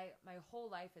 my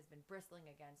whole life has been bristling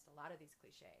against a lot of these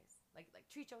cliches, like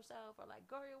treat yourself, or like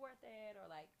go, you're worth it, or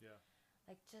like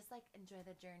just like enjoy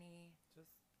the journey,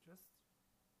 Just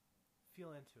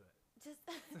feel into it. just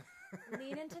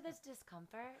lean into this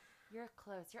discomfort. You're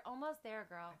close. You're almost there,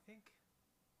 girl. I think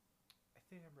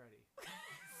I'm ready.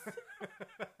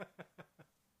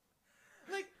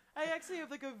 Like, I actually have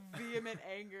like a vehement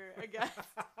anger against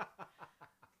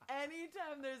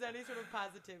anytime there's any sort of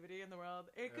positivity in the world.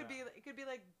 It could be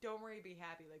like "Don't Worry, Be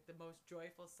Happy," like the most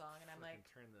joyful song, and I'm like,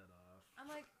 turn that off.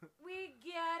 I'm like, we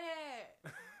get it.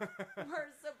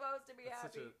 We're supposed to be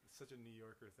That's happy. such a New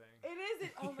Yorker thing. It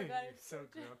is. Oh my god, You're it's so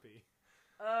grumpy.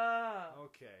 Oh.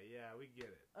 Okay, yeah, we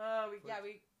get it. We're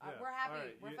happy. All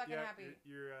right, We're fucking happy.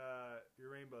 Your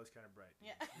rainbow's kind of bright.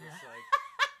 Yeah. It's like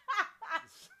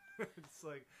it's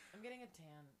like I'm getting a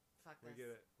tan. Fuck this.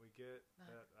 we get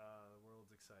that the world's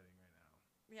exciting right now.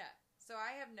 Yeah. So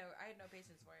I had no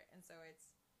patience for it, and so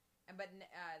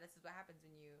this is what happens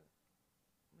when you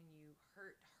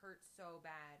hurt so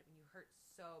bad, when you hurt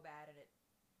so bad at it,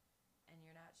 and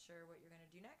you're not sure what you're gonna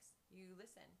do next. You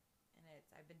listen, and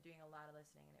I've been doing a lot of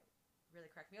listening, and it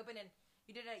really cracked me open. And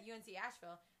you did it at UNC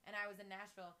Asheville, and I was in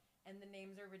Nashville, and the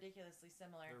names are ridiculously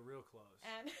similar. They're real close.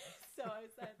 And so I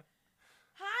said,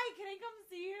 "Hi, can I come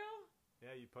see you?"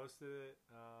 Yeah, you posted it.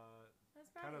 That's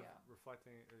proud kind of of you.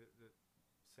 reflecting,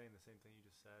 saying the same thing you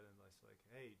just said, and like,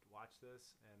 hey, watch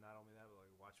this, and not only that, but like,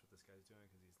 watch what this guy's doing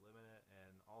because he's living it,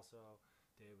 and also,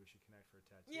 Dave, we should connect for a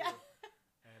tattoo. Yeah.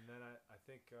 And then I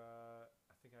think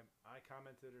I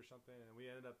commented or something, and we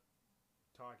ended up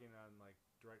talking on like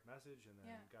direct message, and then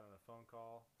got on a phone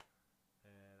call,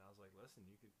 and I was like, listen,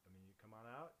 you come on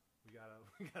out. We got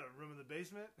a room in the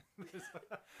basement.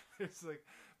 There's like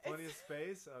plenty of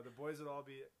space. The boys would all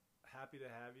be happy to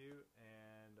have you,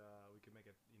 and we could make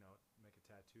a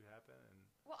tattoo happen. And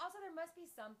well, also there must be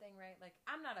something, right? Like,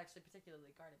 I'm not actually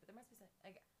particularly guarded, but there must be something.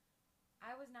 Like,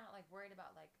 I was not like worried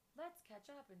about like, let's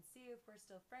catch up and see if we're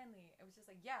still friendly. It was just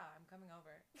like, yeah, I'm coming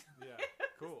over. Yeah,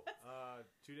 cool.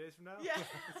 2 days from now. Yeah.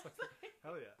 It's like,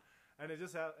 hell yeah. And it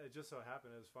just so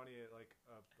happened. It was funny. Like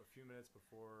a few minutes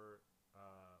before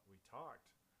we talked,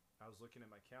 I was looking at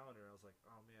my calendar. I was like,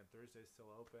 oh man, Thursday's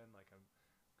still open. Like I'm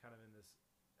kind of in this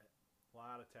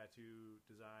lot of tattoo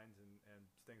designs and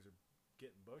things are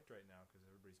getting booked right now because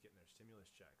everybody's getting their stimulus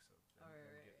checks. So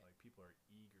like people are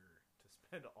eager to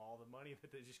spend all the money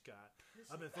that they just got.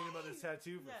 I've been thinking about this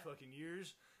tattoo for fucking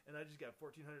years, and I just got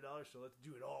 $1,400, so let's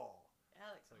do it all.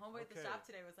 Alex, homeboy at the shop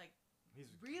today was like, he's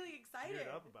really excited.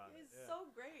 Geared up about it. He's Yeah. so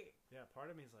great. Yeah,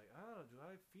 part of me is like, oh, do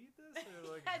I feed this?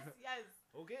 Or like, yes.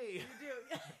 Okay. You do.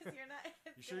 Yes, you're not.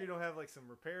 You sure you don't have like some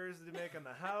repairs to make on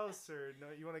the house, or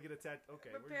no? You want to get a tattoo? Okay.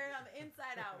 Repair it on the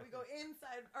inside out. We go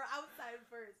inside or outside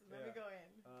first, and then we go in.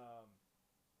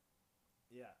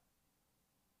 Yeah.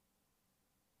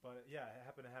 But yeah, I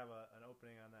happened to have an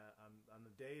opening on that on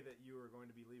the day that you were going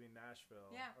to be leaving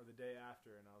Nashville, or the day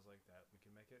after, and I was like, that we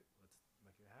can make it. Let's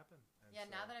make it happen. And yeah.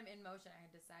 Now that I'm in motion, I had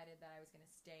decided that I was going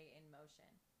to stay in motion,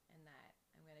 and that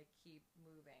I'm going to keep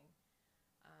moving,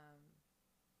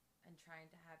 and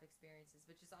trying to have experiences,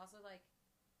 which is also like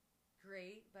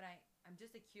great. But I'm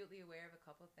just acutely aware of a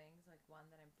couple of things. Like, one,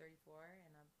 that I'm 34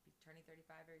 and I'll be turning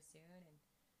 35 very soon, and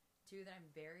 2, that I'm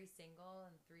very single,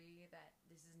 and 3, that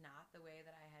this is not the way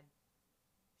that I had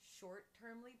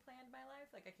short-termly planned my life.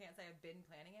 Like, I can't say I've been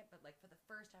planning it, but like for the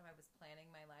first time I was planning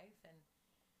my life, and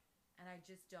I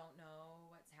just don't know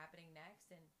what's happening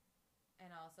next. And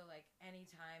also, like,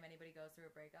 anytime anybody goes through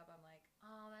a breakup, I'm like,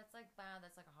 oh, that's like bad,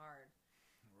 that's like hard.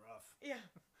 Rough. Yeah.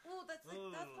 Oh, that's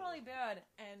probably bad.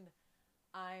 And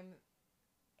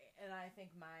I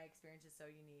think my experience is so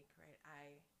unique, right?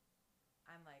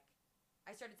 I'm like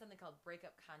I started something called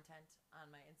breakup content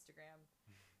on my Instagram,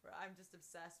 where I'm just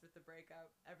obsessed with the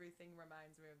breakup. Everything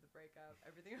reminds me of the breakup.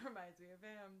 Everything reminds me of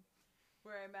him,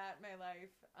 where I'm at in my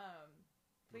life.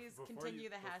 Please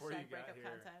continue the hashtag breakup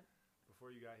content.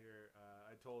 Before you got here,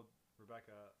 I told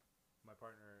Rebecca, my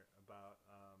partner,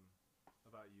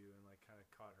 about you, and like kind of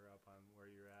caught her up on where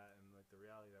you're at and like the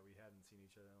reality that we hadn't seen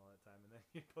each other in all that time. And then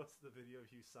you posted the video of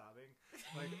you sobbing,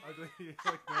 like ugly,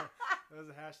 like that was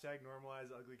a hashtag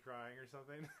normalize ugly crying or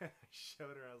something. I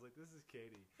showed her. I was like, "This is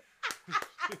Katie."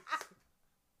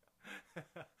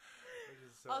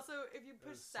 Also, if you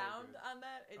push sound on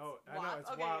that, it's I know,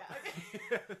 it's okay, WAP.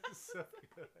 yeah, okay. It's so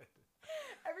good.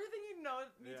 Everything you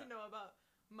need to know about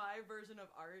my version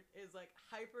of art is like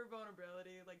hyper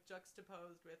vulnerability, like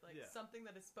juxtaposed with like something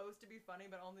that is supposed to be funny,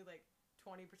 but only like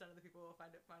 20% of the people will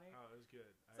find it funny. Oh, it was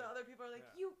good. So other people are like,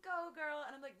 "You go, girl,"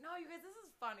 and I'm like, "No, you guys, this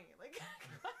is funny." Like,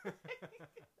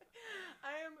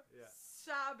 I am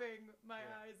sobbing my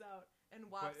eyes out. And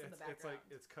WAP's in the background. It's like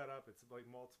it's cut up. It's like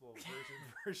multiple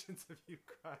versions of you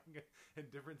crying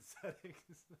in different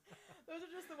settings. Those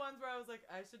are just the ones where I was like,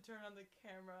 I should turn on the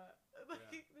camera. Like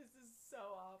this is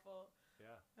so awful.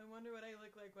 Yeah. I wonder what I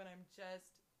look like when I'm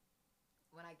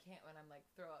like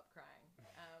throw up crying.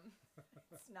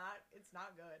 It's not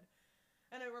good.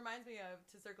 And it reminds me of,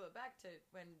 to circle it back to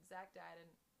when Zach died,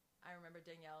 and I remember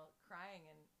Danielle crying,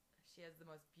 and she has the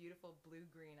most beautiful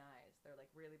blue-green eyes. They're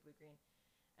like really blue-green.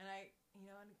 And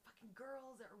and fucking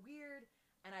girls are weird.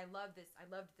 And I loved this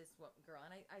girl.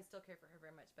 And I still care for her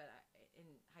very much. But in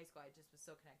high school, I just was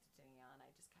so connected to Danielle. And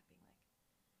I just kept being like,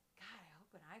 God, I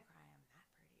hope when I cry, I'm that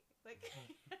pretty. Like,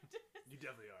 you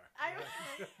definitely are. I'm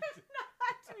not.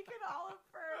 We can all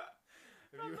infer.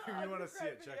 If you want to see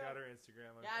it, check out our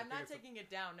Instagram. Yeah, I'm not taking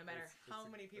it down no matter how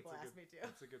many people ask me to.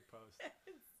 It's a good post.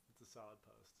 It's a solid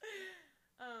post.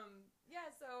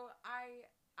 So I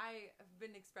have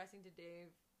been expressing to Dave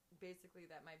basically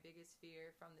that my biggest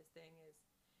fear from this thing is,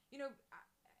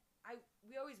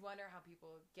 we always wonder how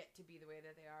people get to be the way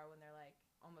that they are when they're like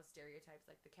almost stereotypes,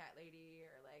 like the cat lady,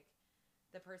 or like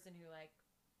the person who like,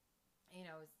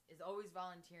 is always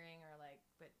volunteering, or like,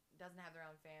 but doesn't have their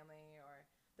own family, or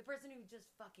the person who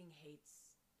just fucking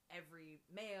hates every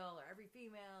male or every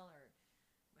female or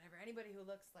whatever, anybody who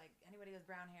looks like, anybody with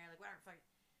brown hair, like whatever, fuck.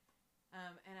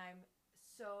 And I'm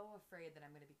so afraid that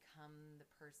I'm going to become the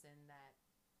person that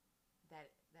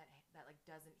like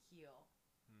doesn't heal,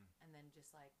 and then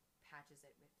just like patches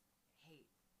it with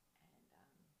hate,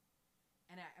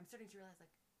 and I'm starting to realize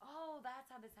like, oh,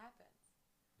 that's how this happens.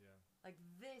 Yeah. Like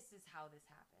this is how this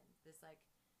happens. This like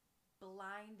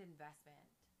blind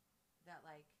investment that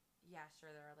like, yeah,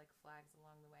 sure, there are like flags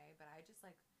along the way, but I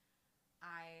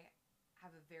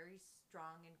have a very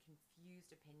strong and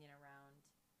confused opinion around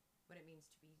what it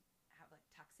means to have like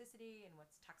toxicity, and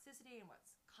what's toxicity and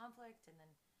what's conflict, and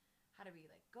then how do we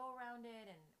like go around it.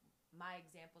 And my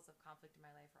examples of conflict in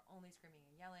my life are only screaming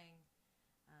and yelling,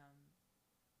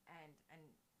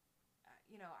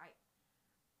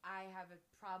 I have a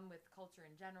problem with culture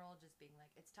in general just being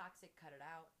like, it's toxic, cut it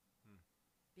out,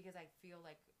 because I feel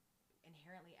like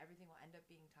inherently everything will end up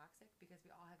being toxic because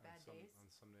we all have bad days on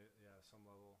some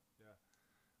level.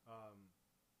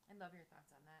 I'd love your thoughts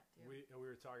on that too. We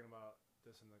were talking about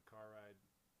this in the car ride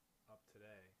up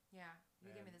today. Yeah,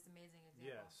 you gave me this amazing example.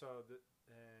 Yeah, so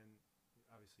and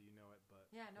obviously you know it, but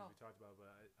as we talked about, but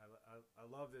I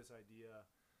love this idea,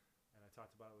 and I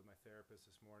talked about it with my therapist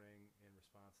this morning in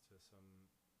response to some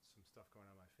stuff going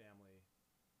on in my family,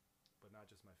 but not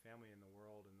just my family, in the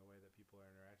world and the way that people are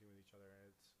interacting with each other. And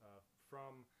it's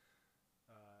from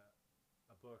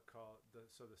a book called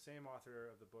the same author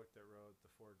of the book that wrote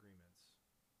The Four Agreements,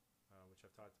 which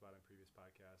I've talked about in previous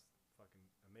podcasts. Fucking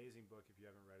amazing book. If you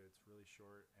haven't read it, it's really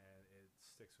short and it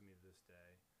sticks with me to this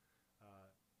day.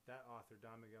 That author,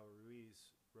 Don Miguel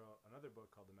Ruiz, wrote another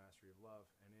book called The Mastery of Love,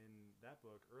 and in that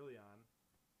book, early on,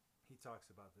 he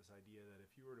talks about this idea that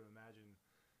if you were to imagine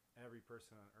every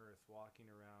person on earth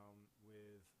walking around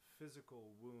with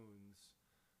physical wounds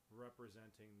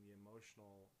representing the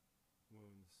emotional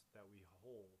wounds that we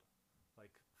hold,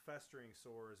 like festering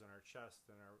sores on our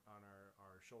chest and on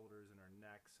our shoulders and our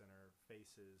necks and our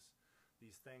faces,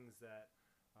 these things that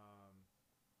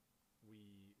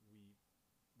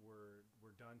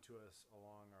were done to us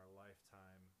along our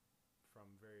lifetime from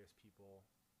various people,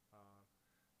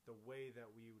 the way that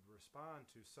we would respond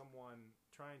to someone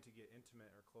trying to get intimate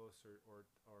or close or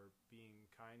being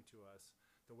kind to us,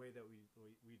 the way that we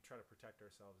try to protect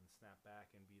ourselves and snap back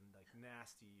and be like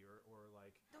nasty or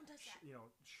like, don't touch that.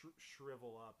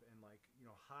 Shrivel up and like,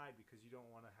 hide because you don't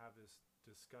want to have this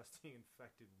disgusting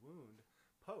infected wound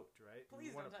poked, right?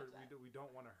 Please don't touch that. We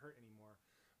don't want to hurt anymore.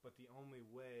 but the only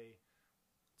way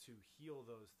to heal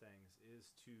those things is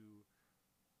to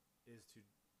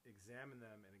examine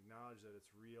them and acknowledge that it's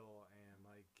real, and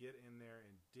like get in there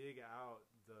and dig out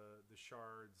the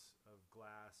shards of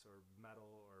glass or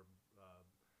metal or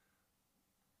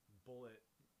bullet,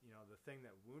 you know, the thing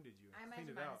that wounded you, and I clean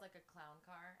imagine it mine out. is like a clown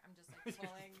car. I'm just like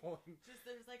pulling. Pulling. Just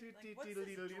there's like what's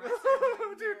this dress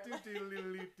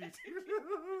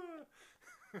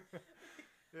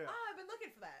Yeah. Oh, I've been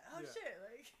looking for that. Oh Yeah. shit!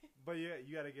 Like. But yeah,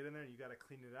 you got to get in there and you got to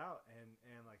clean it out, and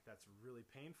like that's really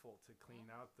painful to clean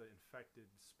out the infected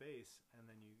space, and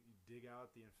then you dig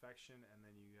out the infection, and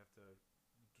then you have to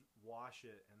wash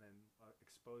it, and then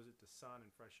expose it to sun and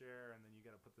fresh air, and then you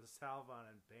got to put the salve on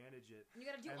and bandage it. And you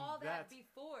got to do And all that that's-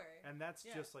 before. And that's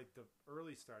Yeah. just like the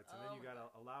early starts, and Oh then you my got to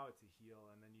God. allow it to heal,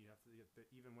 and then you have to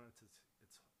even when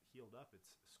it's healed up,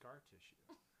 it's scar tissue,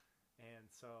 and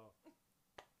so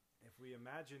if we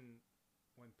imagine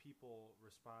when people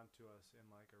respond to us in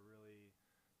like a really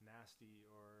nasty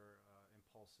or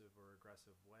impulsive or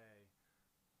aggressive way,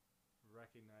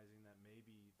 recognizing that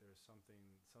maybe there's some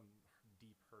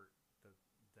deep hurt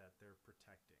that they're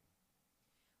protecting.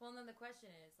 Well, and then the question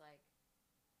is like,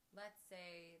 let's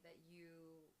say that we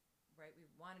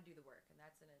want to do the work, and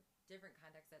that's in a different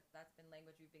context. That's been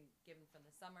language we've been given from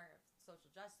the summer of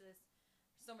social justice.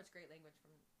 So much great language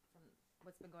from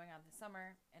what's been going on this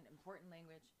summer, and important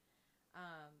language.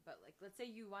 But like, let's say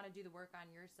you want to do the work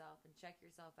on yourself and check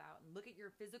yourself out and look at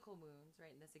your physical wounds,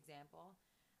 right? In this example,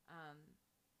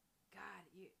 God,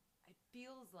 it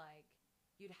feels like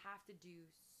you'd have to do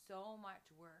so much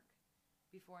work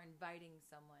before inviting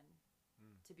someone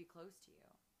to be close to you.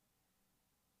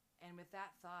 And with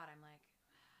that thought, I'm like,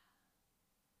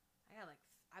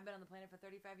 I've been on the planet for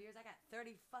 35 years. I got 5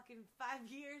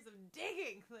 years of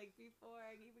digging, like, before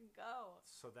I can even go.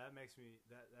 So that makes me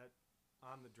that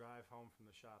on the drive home from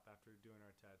the shop after doing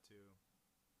our tattoo,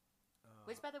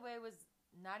 Which, by the way, was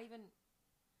not even.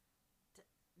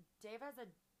 Dave has a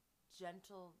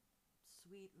gentle,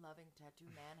 sweet, loving tattoo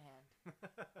man hand.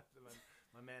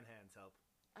 my man hands help.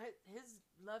 His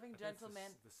loving, I think it's gentle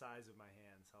man. the size of my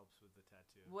hands helps with the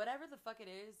tattoo. Whatever the fuck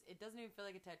it is, it doesn't even feel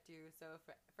like a tattoo. So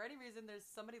for any reason, there's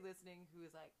somebody listening who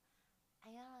is like, I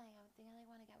think I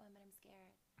want to get one, but I'm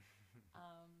scared.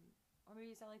 Or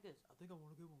maybe you sound like this. I think I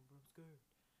want to get one, but I'm scared.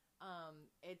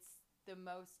 It's the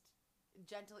most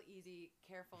gentle, easy,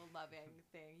 careful, loving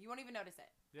thing. You won't even notice it.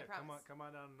 Yeah, I promise. come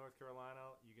on down to North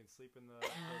Carolina. You can sleep in the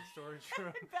storage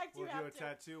room. In fact, you we'll do have a to.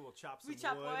 tattoo. We'll chop some We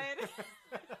chop wood. wood.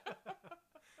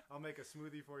 I'll make a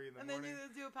smoothie for you in the And morning.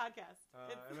 then you do a podcast.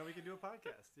 And then we can do a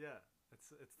podcast. Yeah,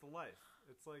 it's the life.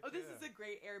 It's like This is a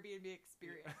great Airbnb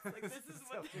experience. Like, this is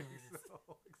what this is. the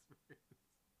whole experience.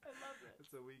 I love it.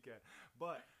 It's a weekend.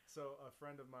 But so a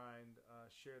friend of mine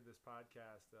shared this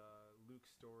podcast, Luke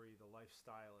Story, The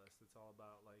Lifestylist. It's all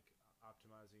about like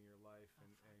optimizing your life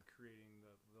and creating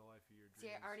the life of your dreams.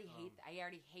 See, I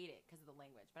already hate it because of the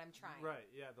language, but I'm trying. Right,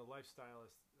 yeah, The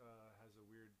Lifestylist has a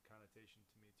weird connotation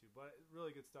to me too, but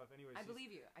really good stuff. Anyways, I believe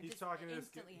you. I he's just talking to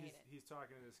instantly hate it. He's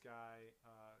talking to this guy,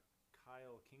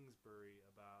 Kyle Kingsbury,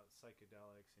 about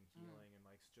psychedelics and healing and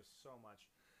like just so much.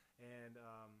 And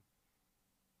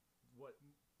what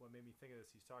made me think of this?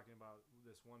 He's talking about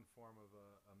this one form of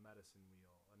a medicine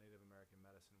wheel, a Native American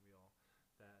medicine wheel,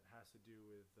 that has to do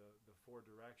with the 4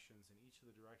 directions, and each of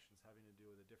the directions having to do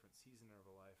with a different season of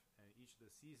a life, and each of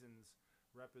the seasons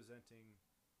representing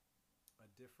a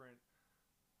different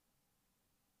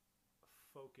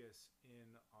focus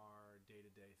in our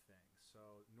day-to-day things.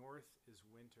 So north is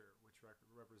winter, which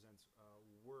represents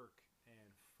work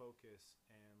and focus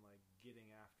and like getting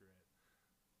after it.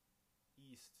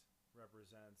 East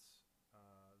represents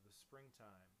the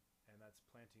springtime, and that's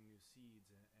planting new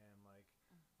seeds and like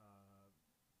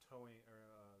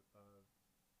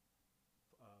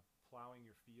plowing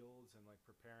your fields and like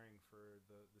preparing for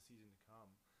the season to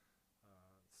come.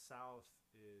 South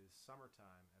is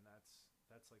summertime, and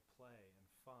that's like play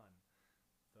and fun.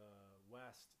 The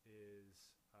west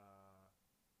is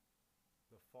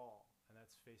the fall, and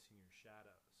that's facing your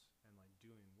shadows and like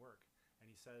doing work. And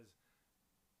he says,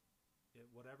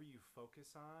 whatever you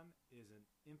focus on is an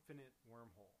infinite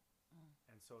wormhole.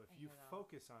 And so if you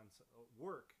focus on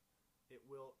work, it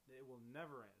will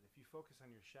never end. If you focus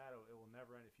on your shadow, it will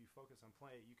never end. If you focus on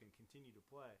play, you can continue to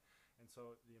play. And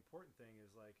so the important thing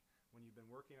is, like, when you've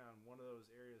been working on one of those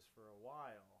areas for a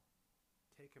while,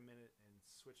 take a minute and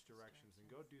switch directions and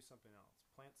go do something else.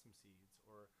 Plant some seeds,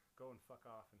 or go and fuck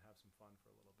off and have some fun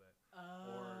for a little bit.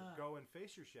 Or go and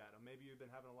face your shadow. Maybe you've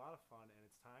been having a lot of fun and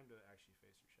it's time to actually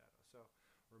face your shadow. So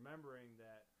remembering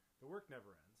that the work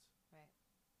never ends. Right.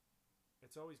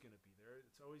 It's always going to be there.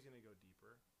 It's always going to go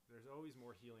deeper. there's always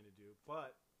more healing to do,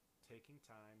 but taking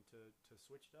time to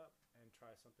switch it up and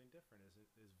try something different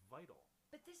is vital.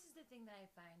 But this is the thing that I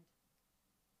find.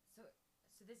 So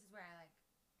this is where I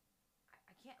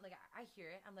can't, like, I hear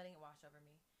it. I'm letting it wash over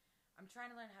me. I'm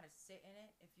trying to learn how to sit in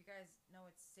it. If you guys know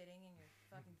what sitting in your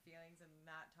fucking feelings and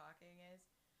not talking is.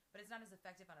 But it's not as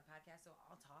effective on a podcast, so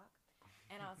I'll talk.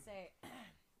 And I'll say,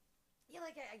 yeah,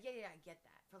 I get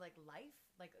that. For, like, life,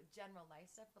 like, general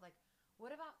life stuff. But, like,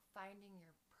 what about finding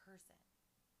your person?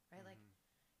 Right? Mm-hmm. Like,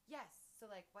 yes. So,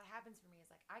 like, what happens for me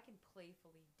is, like, I can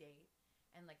playfully date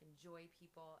and, like, enjoy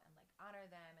people and, like, honor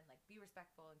them and, like, be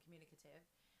respectful and communicative.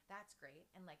 That's great.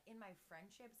 And, like, in my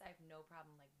friendships, I have no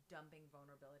problem, like, dumping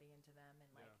vulnerability into them. And,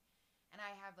 like, and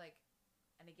I have, like,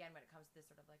 and again, when it comes to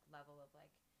this sort of, like, level of,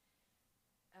 like,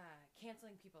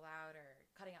 canceling people out or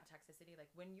cutting out toxicity,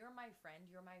 like, when you're my friend,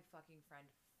 you're my fucking friend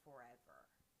forever.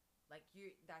 Like,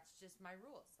 that's just my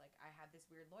rules. Like, I have this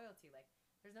weird loyalty. Like,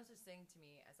 there's no such thing to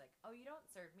me as, like, oh, you don't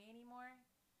serve me anymore.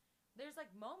 There's,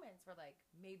 like, moments where, like,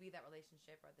 maybe that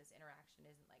relationship or this interaction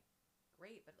isn't, like,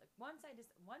 great, but, like,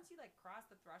 once you, like, cross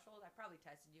the threshold, I probably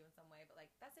tested you in some way, but, like,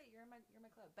 that's it, you're my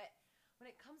club. But when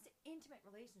it comes to intimate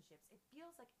relationships, it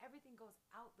feels like everything goes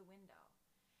out the window.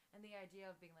 And the idea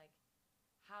of being, like,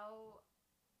 how,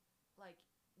 like,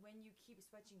 when you keep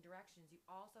switching directions, you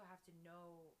also have to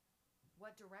know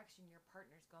what direction your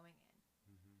partner's going in.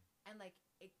 Mm-hmm. And, like,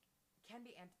 it can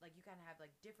be, like, you kind of have,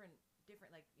 like, different,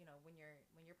 like, you know, when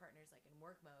your partner's, like, in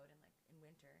work mode and, like, in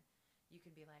winter, you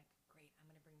can be like, great, I'm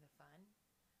going to bring the fun.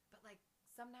 But, like,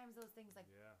 sometimes those things, like,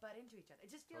 butt into each other.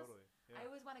 It just feels, I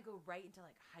always want to go right into,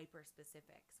 like, hyper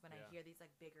specifics when I hear these,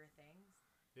 like, bigger things.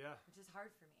 Yeah. Which is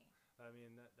hard for me. I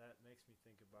mean, that makes me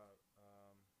think about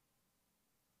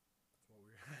what we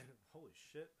were holy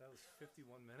shit, that was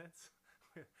 51 minutes.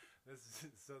 The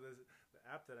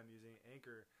app that I'm using,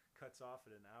 Anchor, cuts off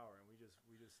at an hour, and we just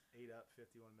ate up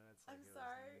 51 minutes. Like, I'm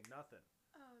sorry. Was nothing.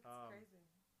 Oh, it's crazy.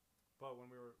 But when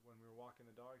we were walking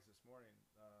the dogs this morning,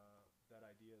 that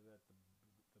idea that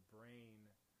the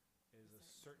brain is a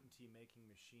certainty making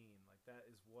machine, like, that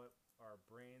is what our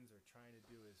brains are trying to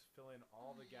do, is fill in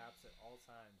all the gaps at all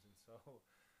times. And so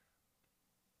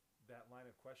that line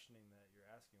of questioning that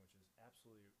you're asking, which is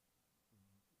absolutely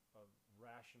a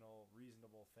rational,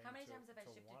 reasonable thing. How many times have I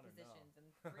shifted positions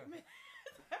in 3 minutes?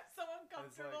 I'm so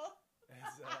uncomfortable.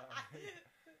 It's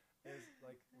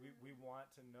like we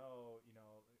want to know, you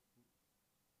know,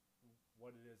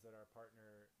 what it is that our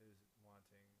partner is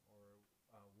wanting, or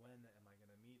when am I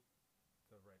going to meet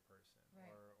the right person,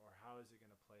 or how is it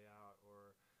going to play out,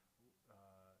 or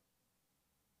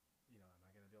you know, am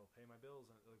I going to be able to pay my bills?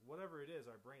 And, like, whatever it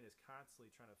is, our brain is constantly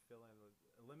trying to fill in,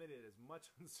 eliminate as much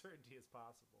uncertainty as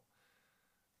possible.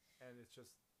 And it's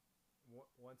just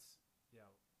once,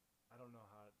 I don't know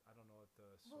what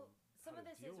the some of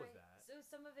this deal is with right. that. So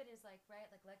some of it is like, right,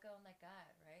 like, let go and let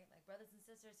God, right? Like, brothers and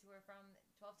sisters who are from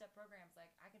 12-step programs,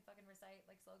 like, I can fucking recite,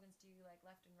 like, slogans to you, like,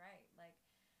 left and right, like,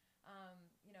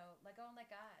 you know, let go and let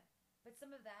God. But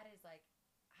some of that is like,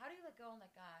 how do you let go and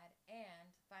let God and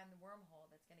find the wormhole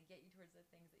that's going to get you towards the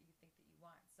things that you think that you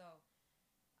want? So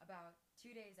about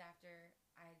 2 days after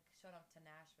I showed up to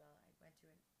Nashville, I went to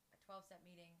a 12-step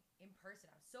meeting in person.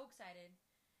 I was so excited.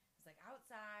 It was, like,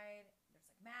 outside. There's,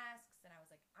 like, masks. And I was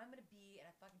like, I'm going to be at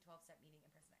a fucking 12-step meeting in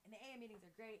person. And the AA meetings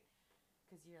are great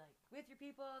because you're, like, with your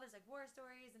people. There's, like, war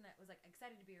stories. And I was, like,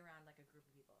 excited to be around, like, a group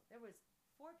of people. There was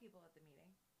 4 people at the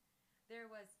meeting. There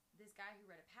was this guy who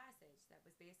read a passage that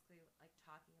was basically, like,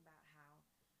 talking about how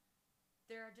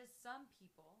there are just some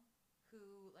people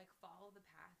who, like, follow the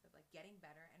path of, like, getting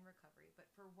better and recovery, but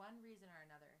for one reason or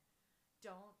another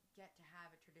don't get to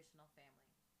have a traditional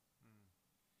family.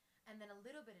 And then a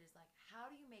little bit is like,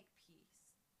 how do you make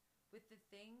peace with the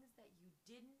things that you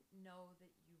didn't know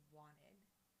that you wanted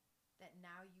that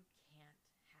now you can't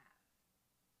have?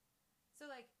 So,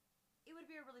 like, it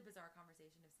would be a really bizarre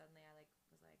conversation if suddenly I, like,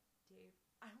 was like, Dave,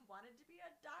 I wanted to be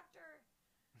a doctor.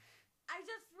 I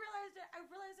just realized it. I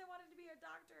realized I wanted to be a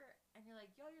doctor. And you're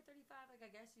like, yo, you're 35. Like,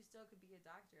 I guess you still could be a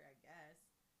doctor, I guess.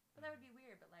 But that would be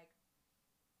weird. But, like,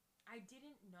 I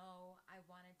didn't know I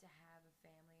wanted to have a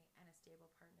family and a stable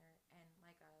partner and,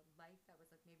 like, a life that was,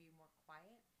 like, maybe more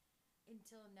quiet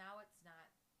until now it's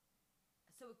not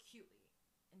so acutely,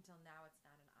 until now it's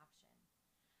not an option.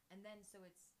 And then so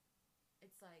it's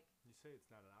like... You say it's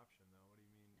not an option, though. What do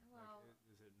you mean? Well, like,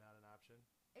 is it not an option?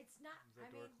 It's not... Is that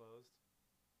door closed?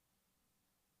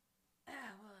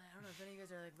 Well, I don't know if any of you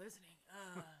guys are, like, listening.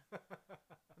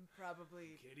 I'm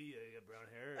probably... Kitty, you got brown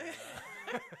hair.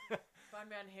 Find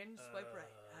me on Hinge, swipe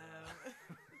right.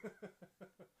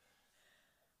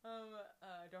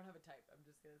 I don't have a type. I'm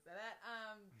just going to say that.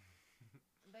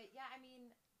 But, yeah, I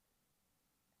mean,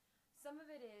 some of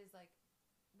it is like,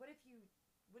 what if you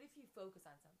focus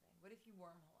on something? What if you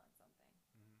wormhole on something?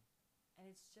 Mm-hmm. And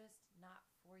it's just not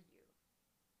for you?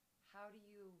 How do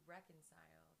you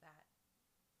reconcile that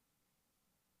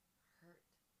hurt?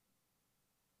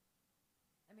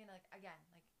 I mean, like, again,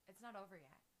 like, it's not over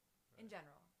yet, in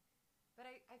general. But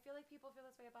I feel like people feel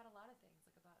this way about a lot of things,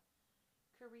 like about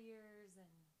careers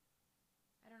and,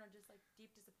 I don't know, just like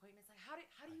deep disappointments. Like, how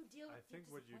do you deal with deep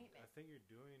disappointment? I think you're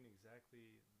doing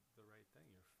exactly the right thing.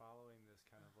 You're following this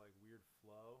kind of like weird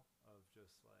flow of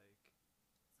just like,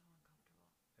 So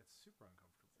uncomfortable. it's super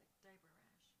uncomfortable. It's like diaper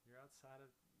rash. You're outside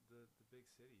of the big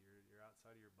city. You're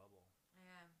outside of your bubble. I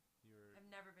am.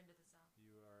 I've never been to the South.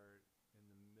 You are in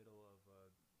the middle of a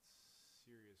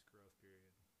serious growth period.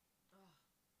 Oh.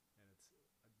 And it's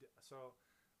so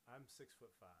I'm 6'5".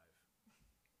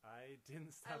 I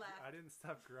didn't stop. I didn't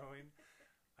stop growing.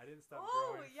 I didn't stop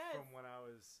growing from when I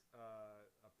was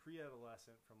a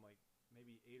pre-adolescent, from like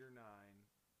maybe 8 or 9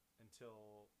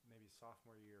 until maybe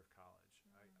sophomore year of college.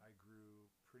 I grew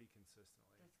pretty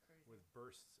consistently. That's crazy. With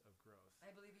bursts of growth. I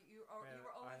believe you. You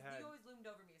always loomed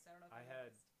over me, so I don't know if I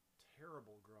had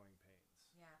terrible growing pains.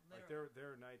 Yeah, literally. Like there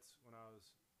are nights when I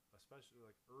was, especially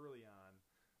like early on,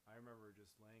 I remember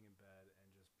just laying in bed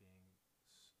and just being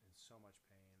in so much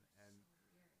pain. And so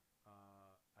weird.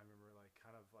 I remember like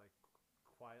kind of like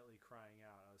quietly crying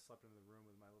out. I was slept in the room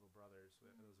with my little brothers.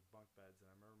 Mm-hmm. Those bunk beds, and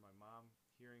I remember my mom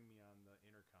hearing me on the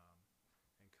intercom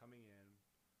and coming in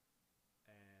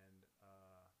and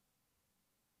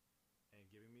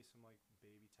giving me some like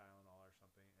baby Tylenol or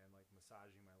something and like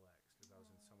massaging my legs because I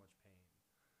was in so much pain.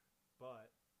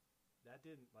 But that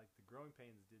didn't, like, the growing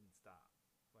pains didn't stop.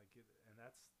 Like, and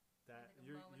that's that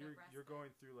like you're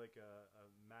going through like a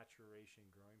maturation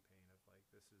growing pain of like,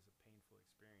 this is a painful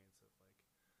experience of like,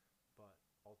 but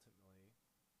ultimately,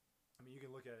 I mean, you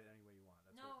can look at it any way you want.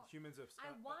 That's what humans have.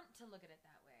 I want to look at it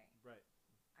that way. Right.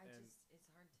 It's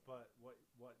hard to. But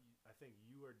I think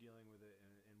you are dealing with it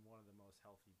in one of the most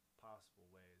healthy possible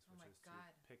ways, which is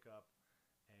to pick up.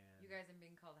 And you guys are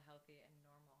being called healthy and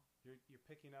normal. You're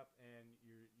picking up and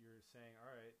you're saying,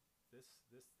 all right,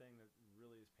 this thing that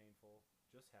really is painful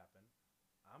just happened.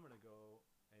 I'm gonna go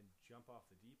and jump off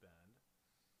the deep end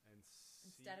and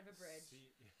instead of a bridge,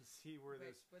 see where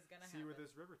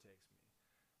this river takes me.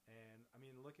 And I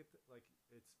mean, look at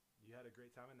you had a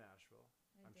great time in Nashville.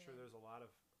 I'm sure there's a lot of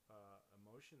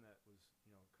emotion that was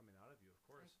coming out of you, of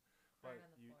course. But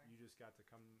you just got to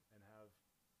come and have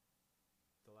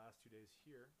the last 2 days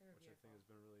here, which I think has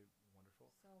been really wonderful.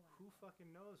 So wonderful. Who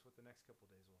fucking knows what the next couple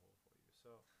of days will hold for you?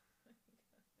 So,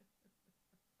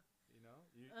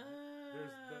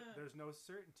 there's no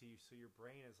certainty. So your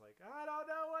brain is like, I don't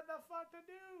know what the fuck to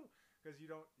do, because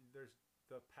there's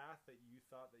the path that you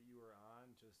thought that you were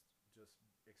on just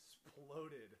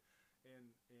exploded in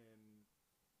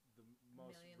the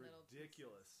most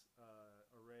ridiculous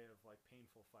array of like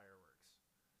painful fireworks.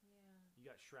 Yeah. You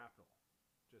got shrapnel.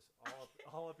 Just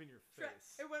all up in your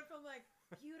face. It went from like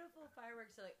beautiful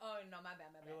fireworks to like, oh no, my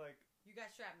bad. You're like, you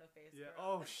got shrapnel face. Yeah.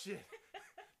 Girl. Oh shit.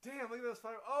 Damn! Look at those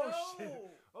fireworks. Oh shit.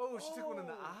 Oh, she took one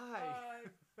in the eye.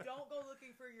 Don't go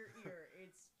looking for your ear.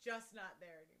 It's just not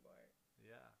there anymore.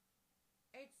 Yeah.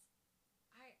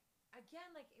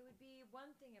 It would be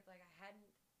one thing if like I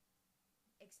hadn't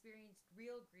experienced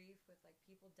real grief with like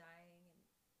people dying and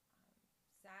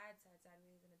sad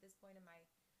ways. And at this point in my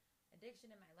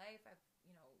addiction in my life, I've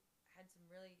had some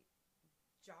really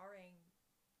jarring,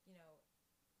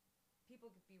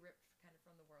 people could be ripped kind of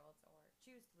from the world or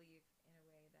choose to leave in a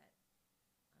way that,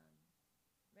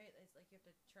 right? It's like you have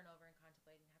to turn over and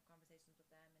contemplate and have conversations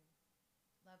with them and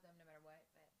love them no matter what.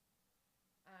 But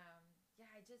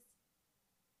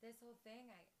this whole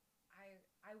thing,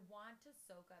 I want to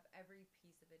soak up every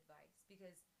piece of advice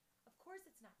because, of course,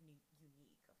 it's not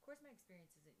unique. Of course, my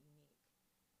experience isn't unique.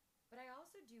 But I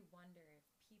also do wonder if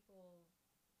people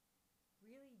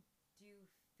really do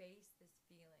face this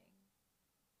feeling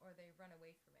or they run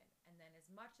away from it. And then as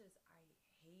much as I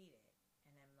hate it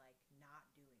and I'm, like, not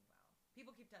doing well,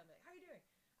 people keep telling me, like, how are you doing?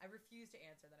 I refuse to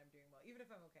answer that I'm doing well, even if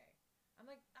I'm okay. I'm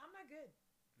like, I'm not good.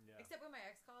 Yeah. Except when my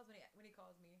ex calls, when he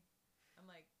calls me, I'm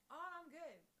like, oh, I'm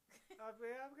good.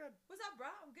 Yeah, I'm good. What's up,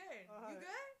 bro? I'm good. You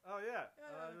good? Oh, yeah.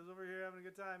 Just over here having a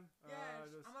good time. Yeah,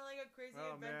 I'm on like a crazy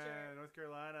adventure. Oh, man, North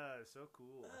Carolina is so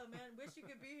cool. Oh, man, wish you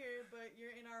could be here, but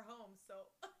you're in our home, so...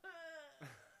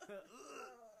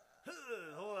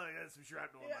 Hold on, I got some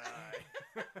shrapnel in my eye.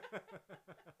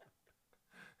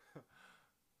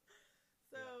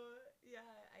 So,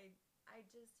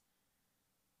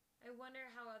 I wonder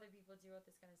how other people deal with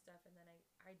this kind of stuff, and then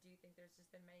I do think there's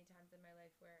just been many times in my life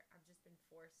where I've just been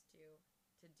forced to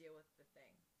deal with the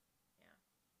thing. Yeah.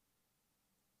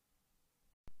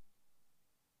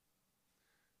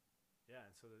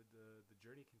 and so the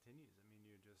journey continues. I mean,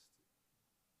 you just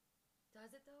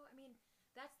Does it though? I mean,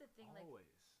 that's the thing. Like,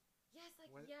 always. yes, like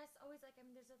When- yes, always like. I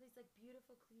mean, there's all these like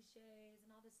beautiful cliches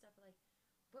and all this stuff.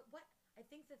 But what I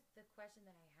think that the question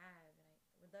that I have, and I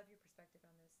would love your perspective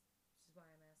on this, which is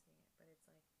why I'm asking it. But it's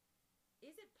like,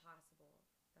 is it possible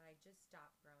that I just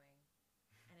stop growing,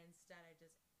 and instead I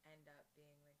just end up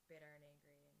being like bitter and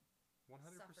angry and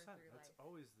 100%. through That's life.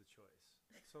 always the choice.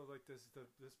 So like this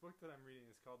book that I'm reading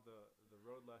is called the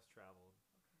Road Less Traveled.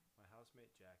 My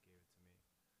housemate Jack gave it to me.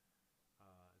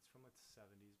 It's from like the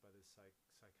 70s by this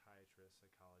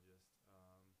psychologist,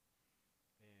 and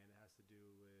it has to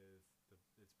do with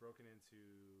it's broken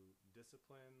into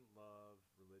discipline, love,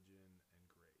 religion, and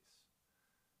grace.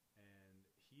 And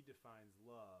he defines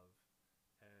love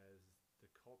as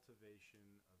the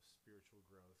cultivation of spiritual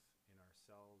growth in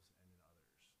ourselves and in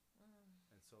others.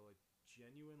 And so like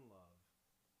genuine love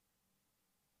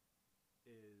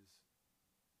is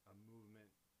a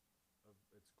movement of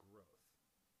its growth.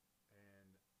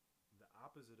 And the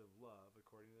opposite of love,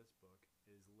 according to this book,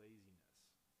 is laziness.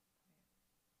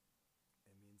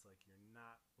 It means like you're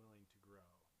not willing to grow.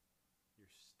 You're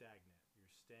stagnant.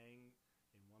 You're staying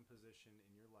in one position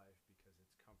in your life because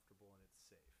it's comfortable and it's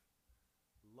safe.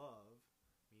 Love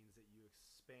means that you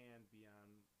expand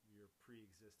beyond your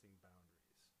pre-existing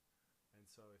boundaries. And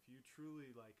so if you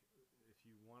truly if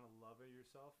you want to love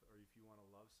yourself or if you want to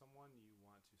love someone, you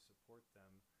want to support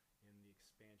them in the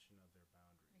expansion of their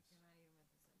boundaries. Like you're not even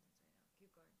with the sentence right now.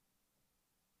 Keep going.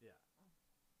 Yeah. Oh.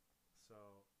 So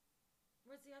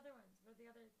Where's the other ones? What are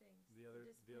the other things?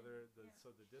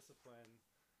 So the discipline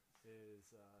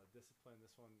is discipline.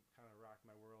 This one kind of rocked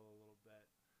my world a little bit.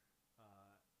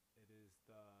 It is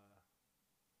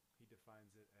he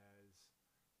defines it as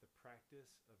the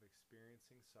practice of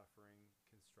experiencing suffering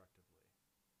constructively.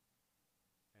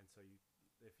 And so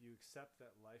if you accept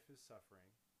that life is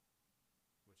suffering,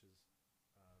 which is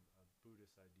a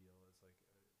Buddhist ideal, is like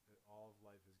all of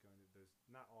life is going to, there's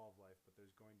not all of life, but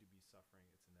there's going to be suffering.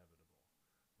 It's inevitable.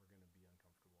 We're going to be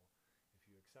uncomfortable. If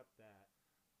you accept that,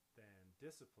 then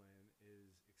discipline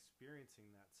is experiencing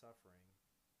that suffering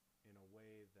in a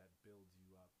way that builds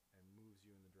you up and moves you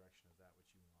in the direction of that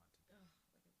which you want to do. Ugh,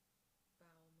 like a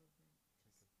bowel movement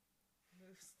just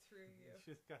moves through you. You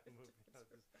just got to move.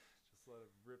 Just let it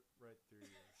rip right through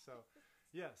you. So,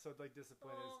 yeah. So like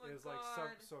discipline Oh my is like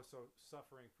God. so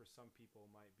suffering for some people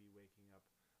might be waking up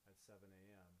at 7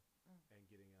 a.m. and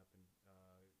getting up and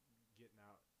getting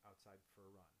outside for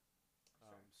a run.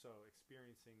 Sure. So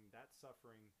experiencing that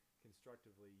suffering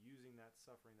constructively, using that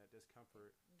suffering, that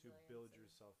discomfort to build Resiliency.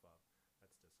 yourself up.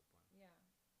 That's discipline. Yeah.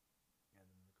 And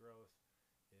then the growth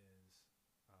is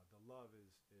the love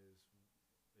is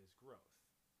growth.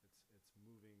 It's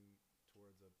moving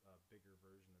towards a bigger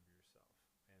version of yourself,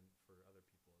 and for other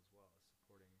people as well,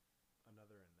 supporting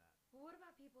another in that. Well, what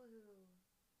about people who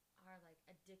are like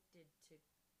addicted to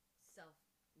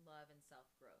self-love and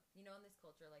self-growth? You know, in this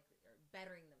culture, like or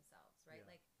bettering themselves, right?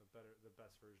 Yeah, Like the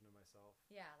best version of myself.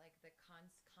 yeah, like the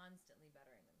constantly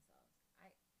bettering themselves.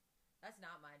 That's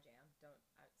not my jam. It's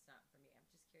not for me. I'm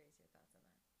just curious your thoughts on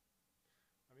that.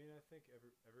 I mean, I think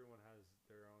everyone has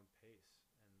their own pace,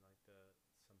 and like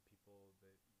some people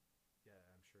that, yeah,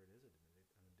 I'm sure it is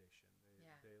an addiction.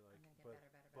 They like, I'm gonna get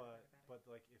but better. but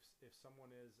like if someone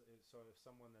if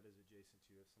someone that is adjacent to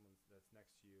you, if someone that's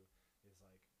next to you is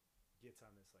like gets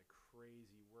on this like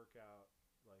crazy workout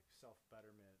like self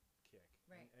betterment kick,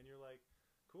 Right. and you're like,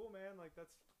 cool, man, like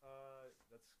that's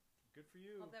good for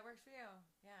you. Hope that works for you.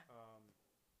 Yeah.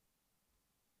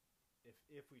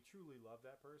 If we truly love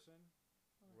that person,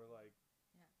 we're like,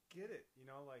 yeah. get it, you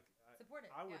know, like Support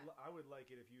it. I would yeah. I would like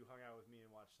it if you hung out with me and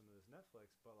watched some of this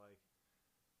Netflix, but like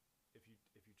if you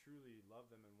truly love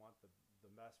them and want the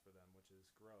best for them, which is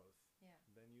growth, Yeah.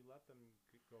 then you let them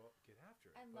get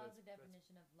after it. I But love it's- the that's-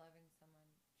 definition of loving someone,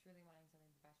 truly wanting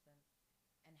something the best for them,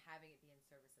 and having it be in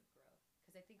service of growth.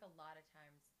 Because I think a lot of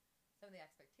times, some of the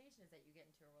expectation is that you get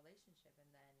into a relationship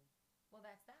and then, well,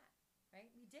 that's that,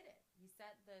 right? We did it. We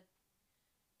set the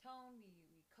tone.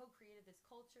 We co-created this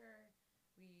culture.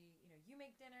 You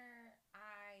make dinner.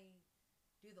 I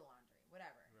do the laundry,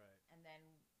 whatever. Right. And then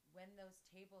when those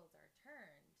tables are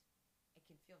turned, it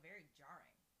can feel very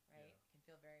jarring, right? Yeah. It can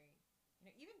feel very,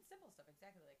 even simple stuff,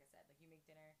 exactly like I said. Like you make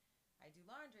dinner, I do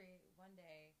laundry. One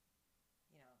day,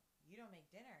 you don't make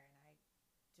dinner and I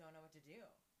don't know what to do,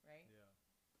 right? Yeah.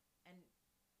 And,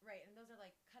 right, and those are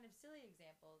like kind of silly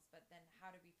examples, but then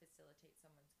how do we facilitate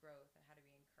someone's growth and how do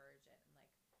we encourage it? And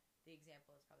like the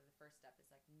example is probably the first step is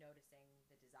like noticing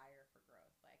the desire for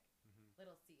growth, like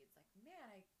little seeds. Like,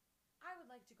 man, I would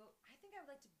like to go. I think I would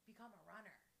like to become a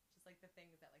runner. Just like like the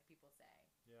things that like people say.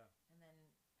 Yeah. And then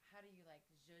how do you like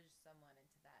judge someone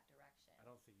into that direction? I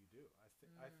don't think you do. I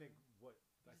think I Just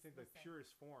think the listen.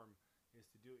 purest form is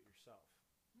to do it yourself.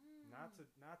 Mm. Not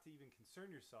to even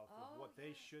concern yourself Oh, with what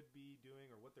they yeah. should be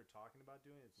doing or what they're talking about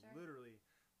doing. It's Sure. literally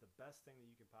the best thing that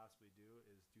you can possibly do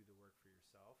is do the work for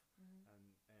yourself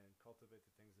Mhm. and cultivate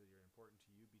the things that are important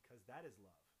to you, because that is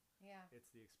love. Yeah. It's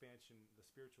the expansion, the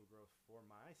spiritual growth for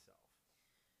myself.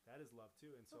 That is love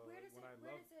too. And so But where does when it? I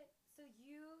Where love, does it? So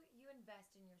you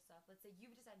invest in yourself. Let's say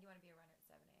you've decided you want to be a runner at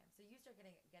 7 a.m. So you start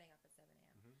getting up at 7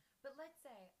 a.m. Mhm. But let's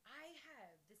say I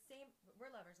have the same. We're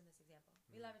lovers in this example.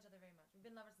 We Mhm. love each other very much. We've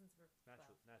been lovers since we're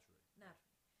 12. naturally.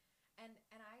 Naturally. And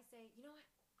I say, you know what?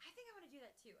 I think I want to do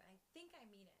that too, and I think I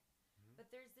mean it. Mhm. But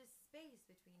there's this space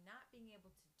between not being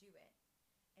able to do it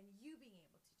and you being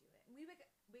able to do it. And we wake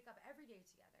up every day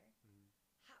together. Mhm.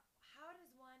 How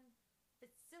does one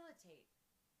facilitate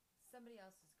somebody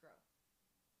else's growth?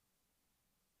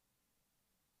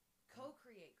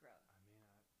 Co-create growth. I mean,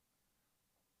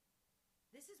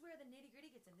 This is where the nitty-gritty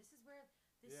gets in. This is where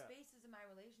the Yeah. spaces in my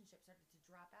relationship started to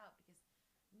drop out, because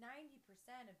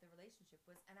 90% of the relationship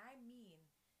was, and I mean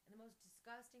in the most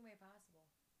disgusting way possible,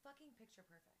 fucking picture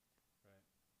perfect. right.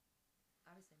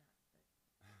 Obviously not,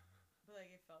 but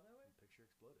like it felt that way. The picture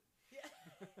exploded. Yeah.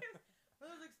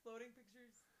 One of those exploding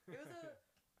pictures. It was a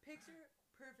picture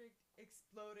perfect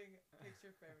exploding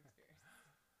picture frame experience.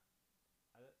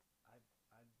 I don't. I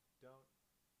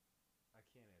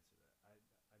can't answer that.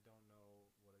 I don't know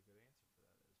what a good answer for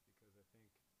that is, because I think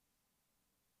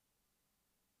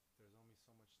there's only so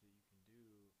much that you can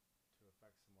do to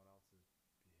affect someone else's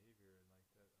behavior, and like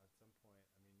that at some point.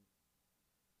 I mean,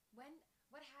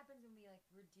 What happens when we like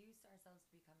reduce ourselves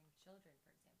to becoming children,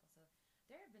 for example? So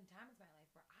there have been times in my life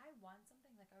where I want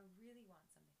something, like I really want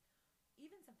something,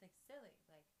 even something silly,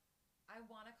 like I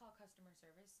want to call customer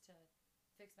service to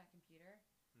fix my computer.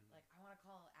 mhm. Like I want to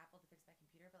call Apple to fix my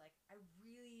computer, but like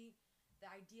the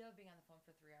idea of being on the phone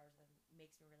for 3 hours then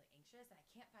makes me really anxious, and I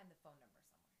can't find the phone number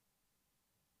somewhere.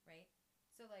 Right?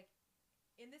 So like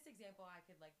in this example, I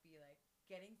could like be like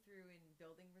getting through and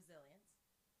building resilience,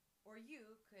 or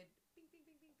you could bing bing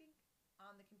bing bing bing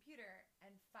on the computer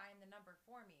and find the number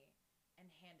for me and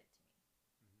hand it to me.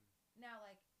 Mhm. Now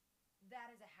like that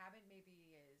as a habit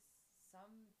maybe is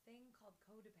something called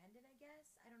codependent, I guess.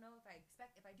 I don't know if I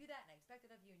do that and I expect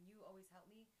it of you and you always help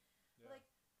me. Yeah. But like,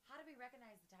 how do we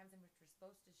recognize the times in which we're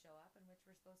supposed to show up and which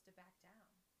we're supposed to back down?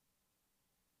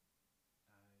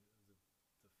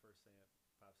 The first thing that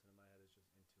pops into my head is just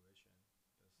intuition.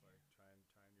 Just like Yeah. trying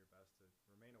your best to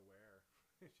remain aware.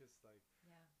 It's just like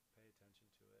Yeah. pay attention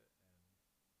to it and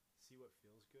see what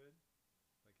feels good.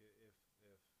 Like if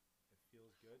it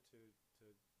feels good to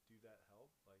do that help,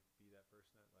 like be that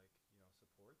person that like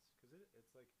supports, because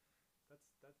it's like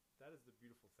that is the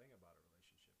beautiful thing about a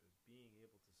relationship, is being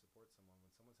able to support someone when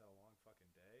someone's had a long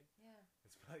fucking day. Yeah.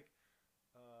 It's like,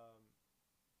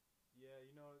 yeah,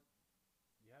 you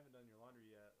haven't done your laundry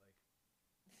yet. Like,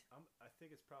 I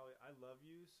think it's probably, I love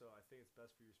you, so I think it's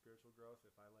best for your spiritual growth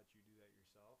if I let you do that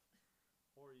yourself.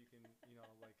 Or you can,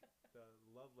 like the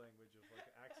love language of like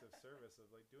acts of service,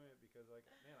 of like doing it because like,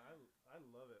 man, I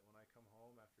love it when I come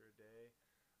home after a day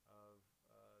of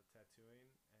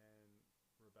tattooing and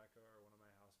Rebecca or one of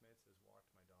my housemates has walked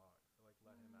my dog or like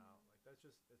let him out. Like that's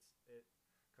just, because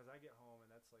I get home and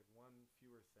that's like one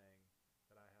fewer thing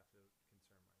that I have to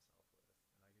concern myself with.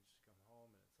 And I can just come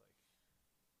home and it's like,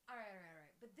 All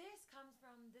right. But this comes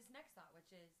from this next thought,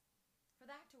 which is, for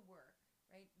that to work,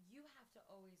 right, you have to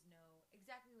always know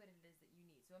exactly what it is that you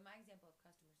need. So in my example of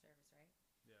customer service, right,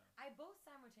 yeah, I both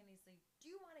simultaneously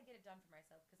do want to get it done for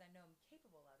myself because I know I'm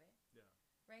capable of it, yeah,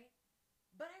 right?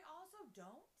 But I also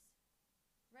don't,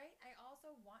 right? I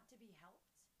also want to be helped.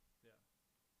 yeah,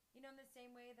 In the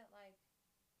same way that, like,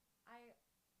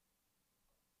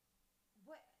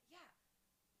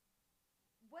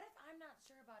 what if I'm not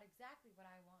sure about exactly what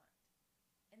I want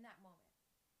in that moment?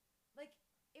 Like,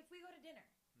 if we go to dinner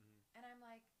mm-hmm. and I'm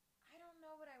like, I don't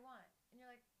know what I want, and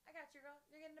you're like, I got you, girl,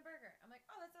 you're getting a burger. I'm like,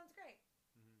 oh, that sounds great.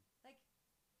 Mm-hmm. Like,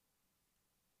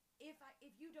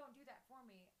 if you don't do that for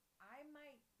me, I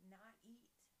might not eat,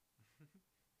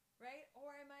 right?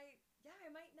 Or I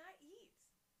might not eat.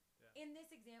 Yeah. In this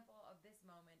example of this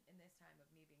moment, in this time of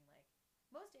me being like,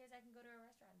 most days I can go to a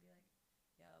restaurant and be like,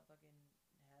 yeah, I'll fucking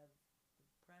have the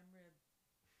prime rib.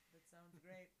 That sounds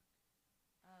great.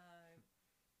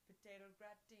 Potato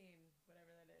gratin,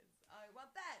 whatever that is. I want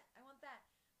that.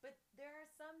 But there are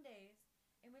some days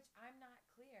in which I'm not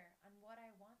clear on what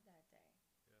I want that day.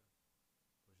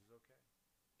 Yeah, which is okay.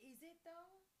 Is it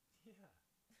though? Yeah.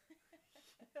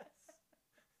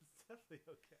 Yes. definitely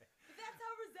okay. But that's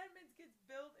how resentment gets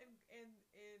built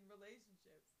in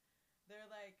relationships. They're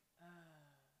like,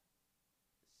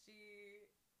 she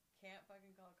can't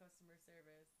fucking call customer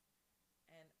service,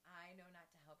 and I know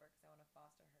not to help her because I want to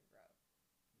foster her growth.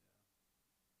 Yeah.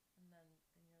 And then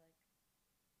you're like,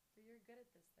 but you're good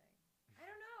at this thing. I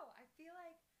don't know. I feel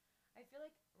like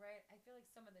right. I feel like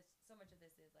so much of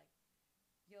this is like,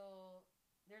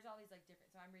 there's all these like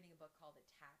different. So I'm reading a book called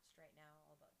Attached right now,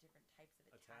 all about different types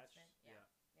of attachment. Yeah.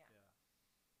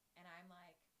 And I'm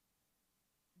like,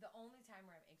 the only time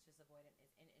where I'm anxious avoidant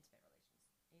is in intimate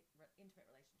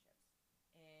relationships.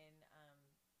 In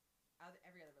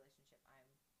every other relationship,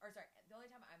 the only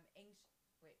time I'm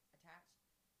attached.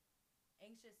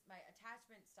 Anxious, my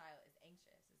attachment style is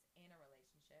anxious, is in a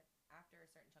relationship after a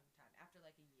certain chunk of time. After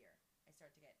like a year, I start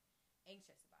to get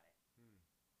anxious about it.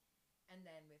 And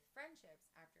then with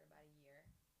friendships, after about a year,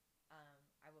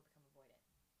 I will become avoidant.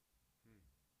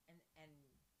 And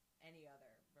any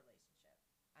other relationship,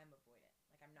 I'm avoidant.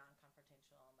 Like, I'm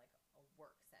non-confrontational in like a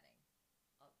work setting,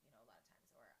 a lot of times,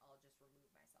 or I'll just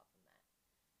remove myself from that.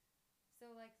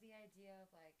 So like the idea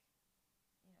of like,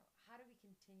 how do we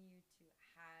continue to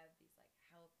have these like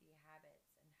healthy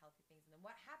habits and healthy things, and then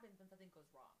what happens when something goes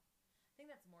wrong? I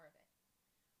think that's more of it.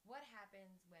 What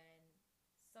happens when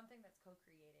something that's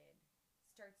co-created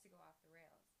starts to go off the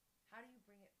rails? How do you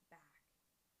bring it back?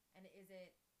 And is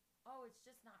it, it's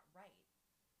just not right,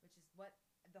 which is what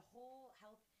the whole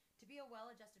health, to be a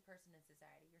well-adjusted person in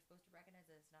society, you're supposed to recognize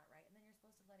that it's not right, and then you're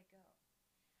supposed to let it go,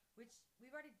 which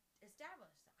we've already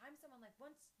established. I'm someone like,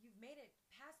 once you've made it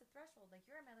past the threshold, like,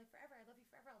 you're in my life forever, I love you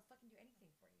forever, I'll fucking do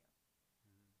anything for you.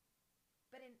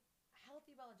 But in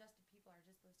healthy, well-adjusted people are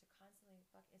just supposed to constantly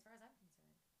as far as I'm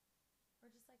concerned, we're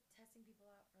just like testing people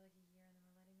out for like a year and then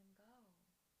we're letting them go.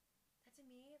 That to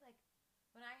me, like,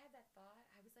 when I had that thought,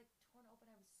 I was like torn open.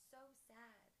 I was so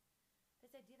sad.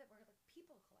 This idea that we're like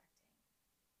people collecting.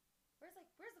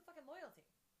 Where's the fucking loyalty?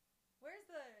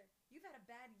 You've had a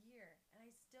bad year and I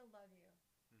still love you.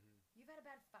 You've had a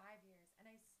bad 5 years and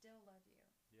I still love you.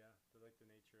 Yeah, they're like the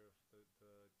nature of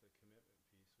the commitment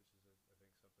piece, which is I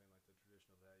think something like the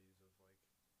traditional values of like,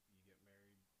 you get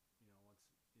married, once,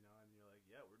 and you're like,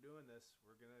 yeah, we're doing this,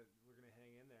 we're gonna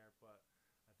hang in there. But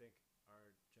I think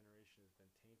our generation has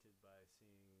been tainted by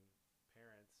seeing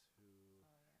parents who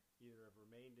either have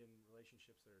remained in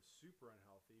relationships that are super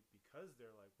unhealthy because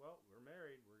they're like, well, we're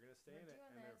married, we're gonna stay in it,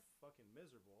 and they're fucking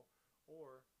miserable,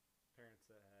 or parents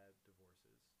that had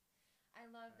divorces. I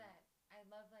love that. I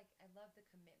love the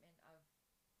commitment of.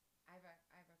 I have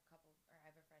a couple, or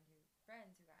I have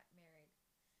friends who got married,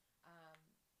 and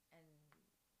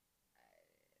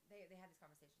they had this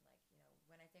conversation like,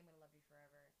 when I say I'm gonna love you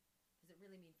forever, does it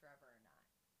really mean forever or not?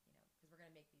 Because we're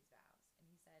gonna make these vows. And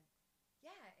he said,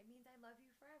 yeah, it means I love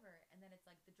you forever. And then it's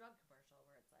like the drug commercial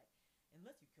where it's like,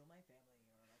 unless you kill my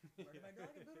family, or like murder my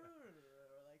dog,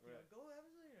 or like go have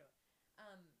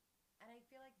and I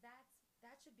feel like that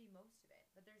should be most of it.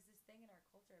 But there's this thing in our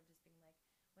culture of just being like,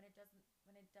 when it doesn't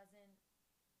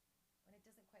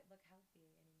quite look healthy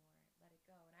anymore, let it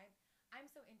go. And I'm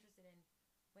so interested in,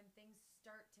 when things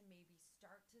start to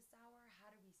sour,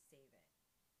 how do we save it?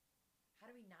 How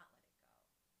do we not let it go?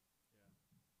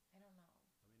 Yeah. I don't know.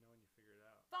 Let me know when you figure it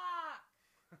out. Fuck!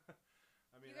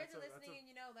 I mean, if you guys are listening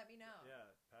and let me know.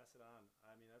 Yeah, pass it on.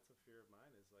 I mean, that's a fear of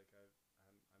mine, is like I'm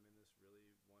in this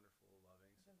really wonderful, loving,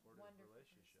 supportive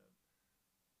relationship.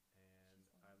 Person.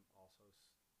 And I'm also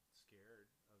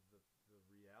scared of the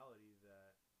reality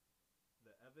that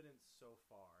the evidence so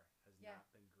far has not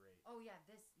been great. Oh yeah,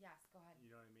 yes, go ahead. You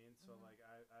know what I mean? So like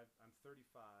I'm 35.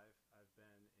 I've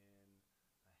been in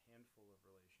a handful of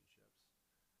relationships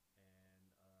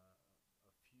and a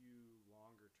few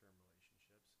longer term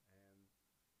relationships, and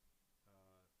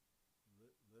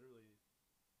literally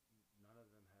none of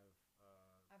them have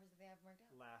obviously they haven't worked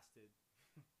out. Lasted.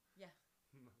 Yeah.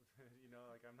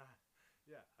 Like I'm not.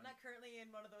 Yeah. I'm not currently in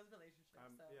one of those relationships.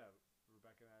 Yeah.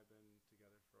 Rebecca and I have been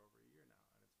together for over a year now,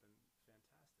 and it's been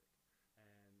fantastic.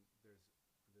 And there's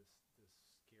this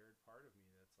scared part of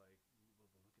me that's like, well, look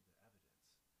at the evidence,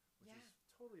 which is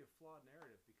totally a flawed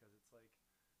narrative, because it's like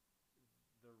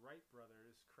the Wright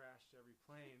brothers crashed every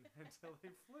plane until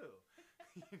they flew.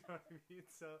 You know what I mean?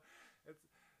 So it's.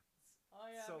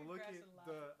 So looking at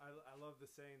I love the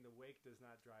saying, the wake does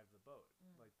not drive the boat.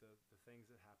 Like the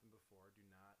things that happened before do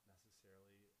not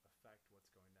necessarily affect what's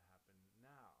going to happen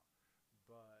now.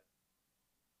 But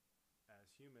as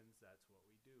humans, that's what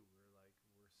we do.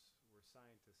 We're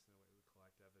scientists in the way we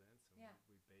collect evidence, and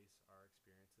we base our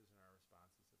experiences and our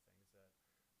responses to things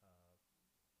that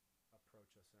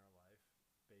approach us in our life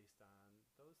based on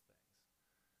those things.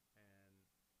 And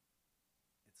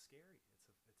it's scary.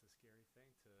 It's a scary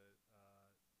thing to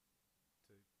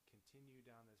continue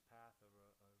down this path of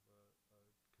a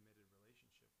committed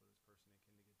relationship with this person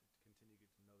and continue to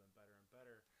get to know them better and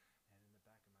better. And in the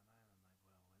back of my mind, I'm like,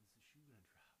 well, when's the shoe gonna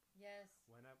drop? Yes.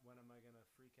 When am I gonna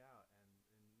freak out and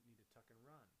need to tuck and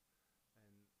run?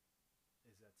 And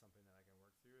is that something that I can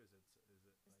work through? Is Is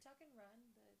like, tuck and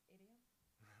run the idiom?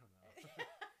 I don't know.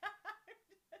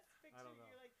 Just picturing I don't know.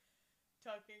 you like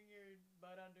tucking your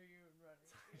butt under you and running.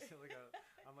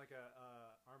 I'm like a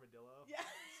armadillo. Yeah.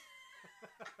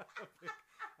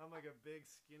 I'm like a big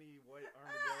skinny white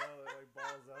armadillo that like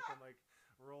balls up and like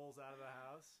rolls out of the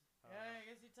house. Yeah, I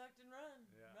guess you tucked and run.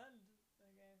 Yeah. Run.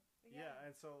 Okay. But Yeah,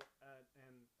 and so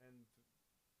and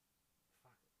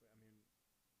fuck. I mean,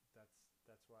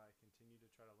 that's why I continue to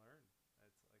try to learn. It's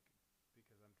like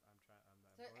because I'm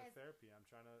So going to therapy. I'm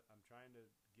trying to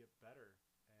get better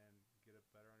and get a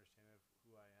better understanding of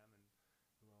who I am and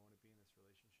who I want to be in this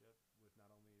relationship with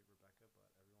not only Rebecca but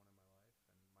everyone in my life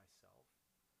and myself.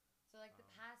 So like the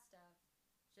past stuff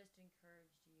just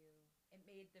encouraged you. It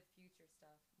made the future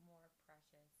stuff more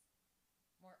precious,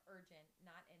 more urgent,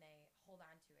 not in a hold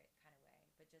on to it kind of way,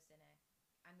 but just in a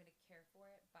I'm going to care for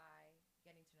it by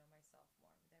getting to know myself more.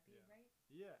 Would that be right?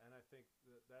 Yeah, and I think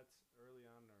that's early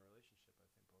on in our relationship. I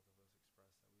think both of us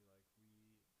expressed that we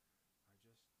are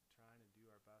just trying to do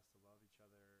our best to love each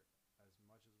other as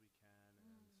much as we can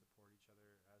and support each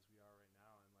other as we are right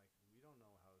now. And like we don't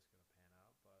know how it's going to pan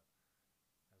out, but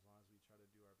as long as we try to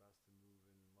do our best to move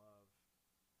in love.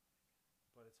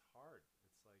 But it's hard.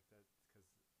 It's like that because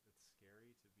it's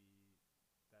scary to be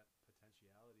that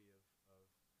potentiality of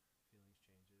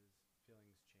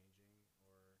feelings changing,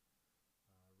 or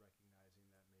recognizing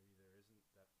that maybe there isn't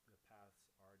that the paths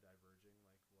are diverging,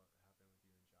 like what happened with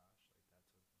you and Josh.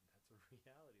 Like that's a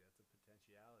reality. That's a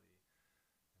potentiality,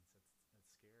 and so that's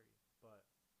scary. But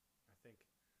I think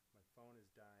my phone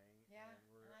is dying. Yeah, and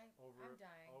we're I'm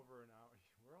dying. over an hour.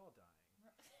 We're all dying.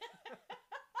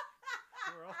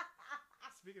 We're all.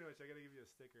 Speaking of which, I got to give you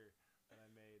a sticker that I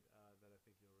made that I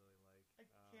think you'll really like. I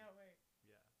can't wait.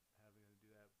 Yeah, having to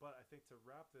do that. But I think to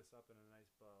wrap this up in a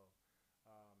nice bow,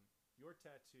 your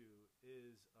tattoo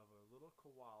is of a little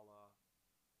koala,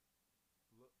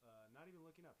 not even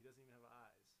looking up. He doesn't even have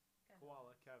eyes.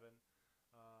 Koala, Kevin,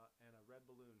 and a red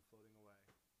balloon floating away.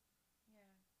 Yeah.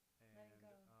 And let it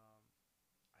go.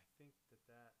 I think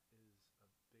that is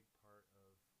a big part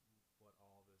of what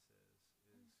all this is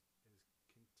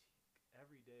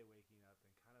every day waking up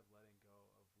and kind of letting go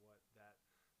of what that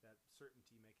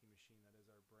certainty making machine that is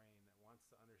our brain that wants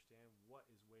to understand what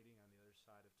is waiting on the other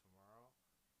side of tomorrow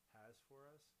has for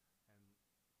us, and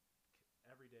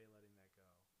every day letting that go.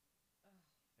 Ugh.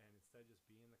 And instead just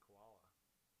being the koala,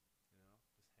 just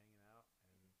hanging out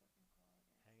and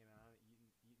hanging on,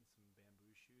 eating some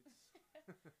bamboo shoots.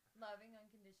 Loving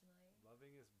unconditionally.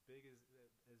 Loving as big as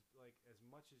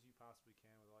much as you possibly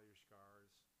can with all your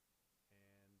scars,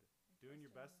 and doing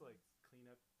your best to like clean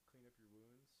up your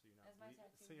wounds so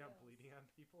you're not bleeding on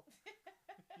people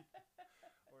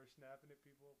or snapping at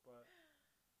people. But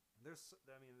this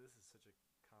is such a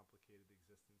complicated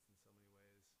existence in so many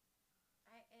ways.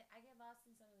 I get lost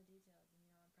in some of the details, and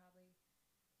I'm probably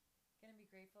gonna be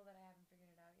grateful that I haven't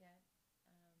figured it out yet.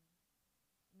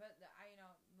 But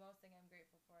most thing I'm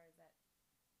grateful for is that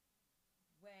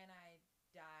when I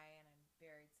die and I'm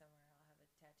buried somewhere, I'll have a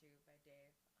tattoo by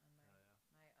Dave on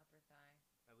my upper thigh.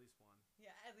 At least one.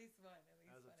 Yeah, at least one.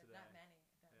 As of If today. not many.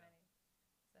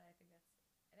 So I think it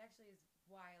actually is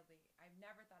wildly. I've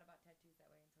never thought about tattoos that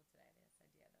way until today. This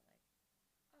idea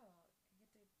that like, I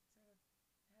get to sort of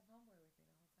have homeboy with me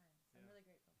the whole time. So I'm really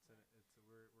grateful for that.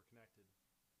 We're connected.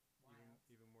 Wild.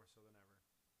 Even more so than ever.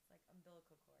 It's like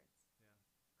umbilical cords.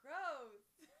 Yeah.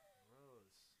 Gross.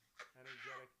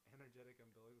 Energetic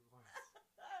umbilical cords.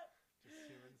 Just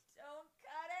humans. Don't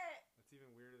cut it. That's even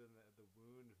weirder than the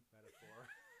wound metaphor.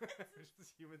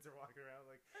 Just humans are walking around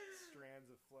like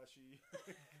strands of fleshy.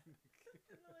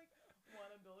 Like one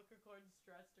umbilical cord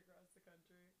stretched across the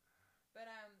country. But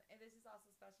and this is also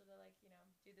special to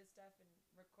do this stuff and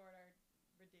record our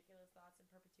ridiculous thoughts in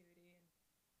perpetuity, and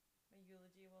my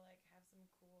eulogy will have some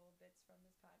cool bits from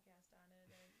this podcast on it.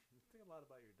 And you think a lot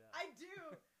about your dad. I do.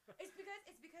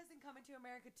 It's because in Coming to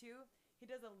America 2, he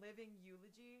does a living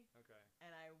eulogy. Okay.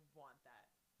 And I want that.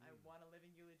 I want a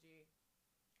living eulogy,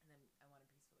 and then I want to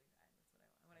peacefully die.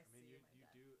 That's what I want. I mean, you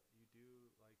do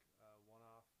like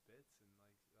one-off bits and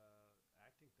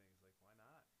acting things. Like, why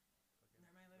not?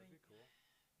 That'd be cool.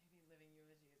 Maybe living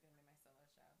eulogy is gonna be my solo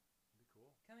show. It'd be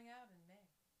cool. Coming out in May.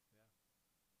 Yeah.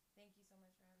 Thank you so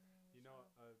much for having me on the show.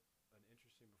 An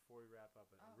interesting, before we wrap up,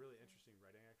 a really interesting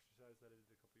writing exercise that I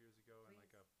did a couple years ago. Please.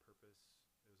 And like it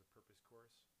was a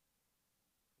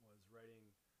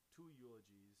writing 2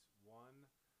 eulogies. One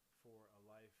for a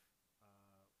life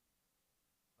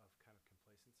of kind of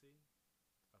complacency,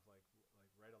 of like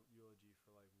write a eulogy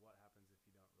for like what happens if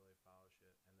you don't really follow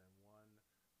shit, and then one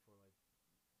for like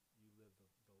you live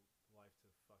the life to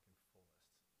fucking fullest.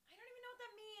 I don't even know what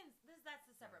that means. That's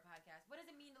a separate podcast. What does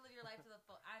it mean to live your life to the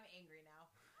full? I'm angry now.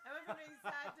 I went from being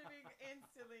sad to being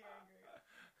instantly angry.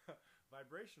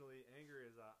 Vibrationally, anger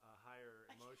is a higher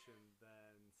emotion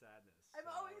than sadness. I'm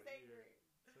always angry.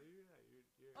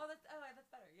 You're that's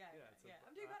better. Yeah.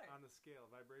 I'm doing better. On the scale,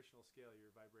 vibrational scale,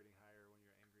 you're vibrating higher when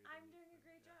you're angry. I'm doing a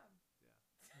great job.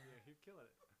 Yeah, you're killing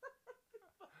it.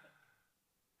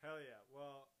 Hell yeah!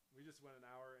 Well, we just went an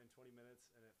hour and 20 minutes,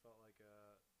 and it felt like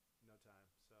no time.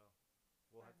 So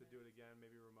we'll have to do it again,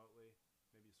 maybe remotely.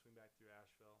 Maybe swing back through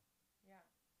Asheville. Yeah,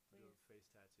 please. Do a face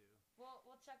tattoo.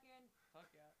 We'll check in. Fuck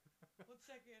yeah. We'll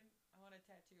check in. I want a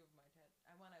tattoo of my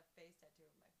I want a face tattoo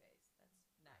of my face. That's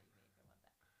not unique. I want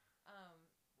that.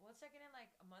 We'll check in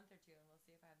like a month or two, and we'll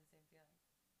see if I have the same feelings.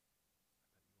 I bet you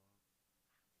won't.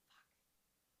 Fuck.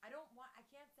 I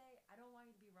can't say I don't want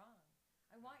you to be wrong.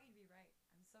 I want you to be right.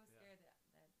 I'm so scared that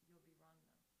you'll be wrong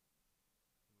though.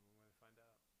 We're going to find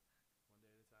out. One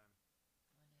day at a time.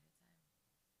 One day at a time.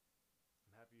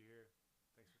 I'm happy you're here.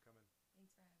 Thanks for coming.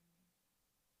 Thanks for having me.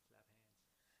 Slap hands.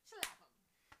 Slap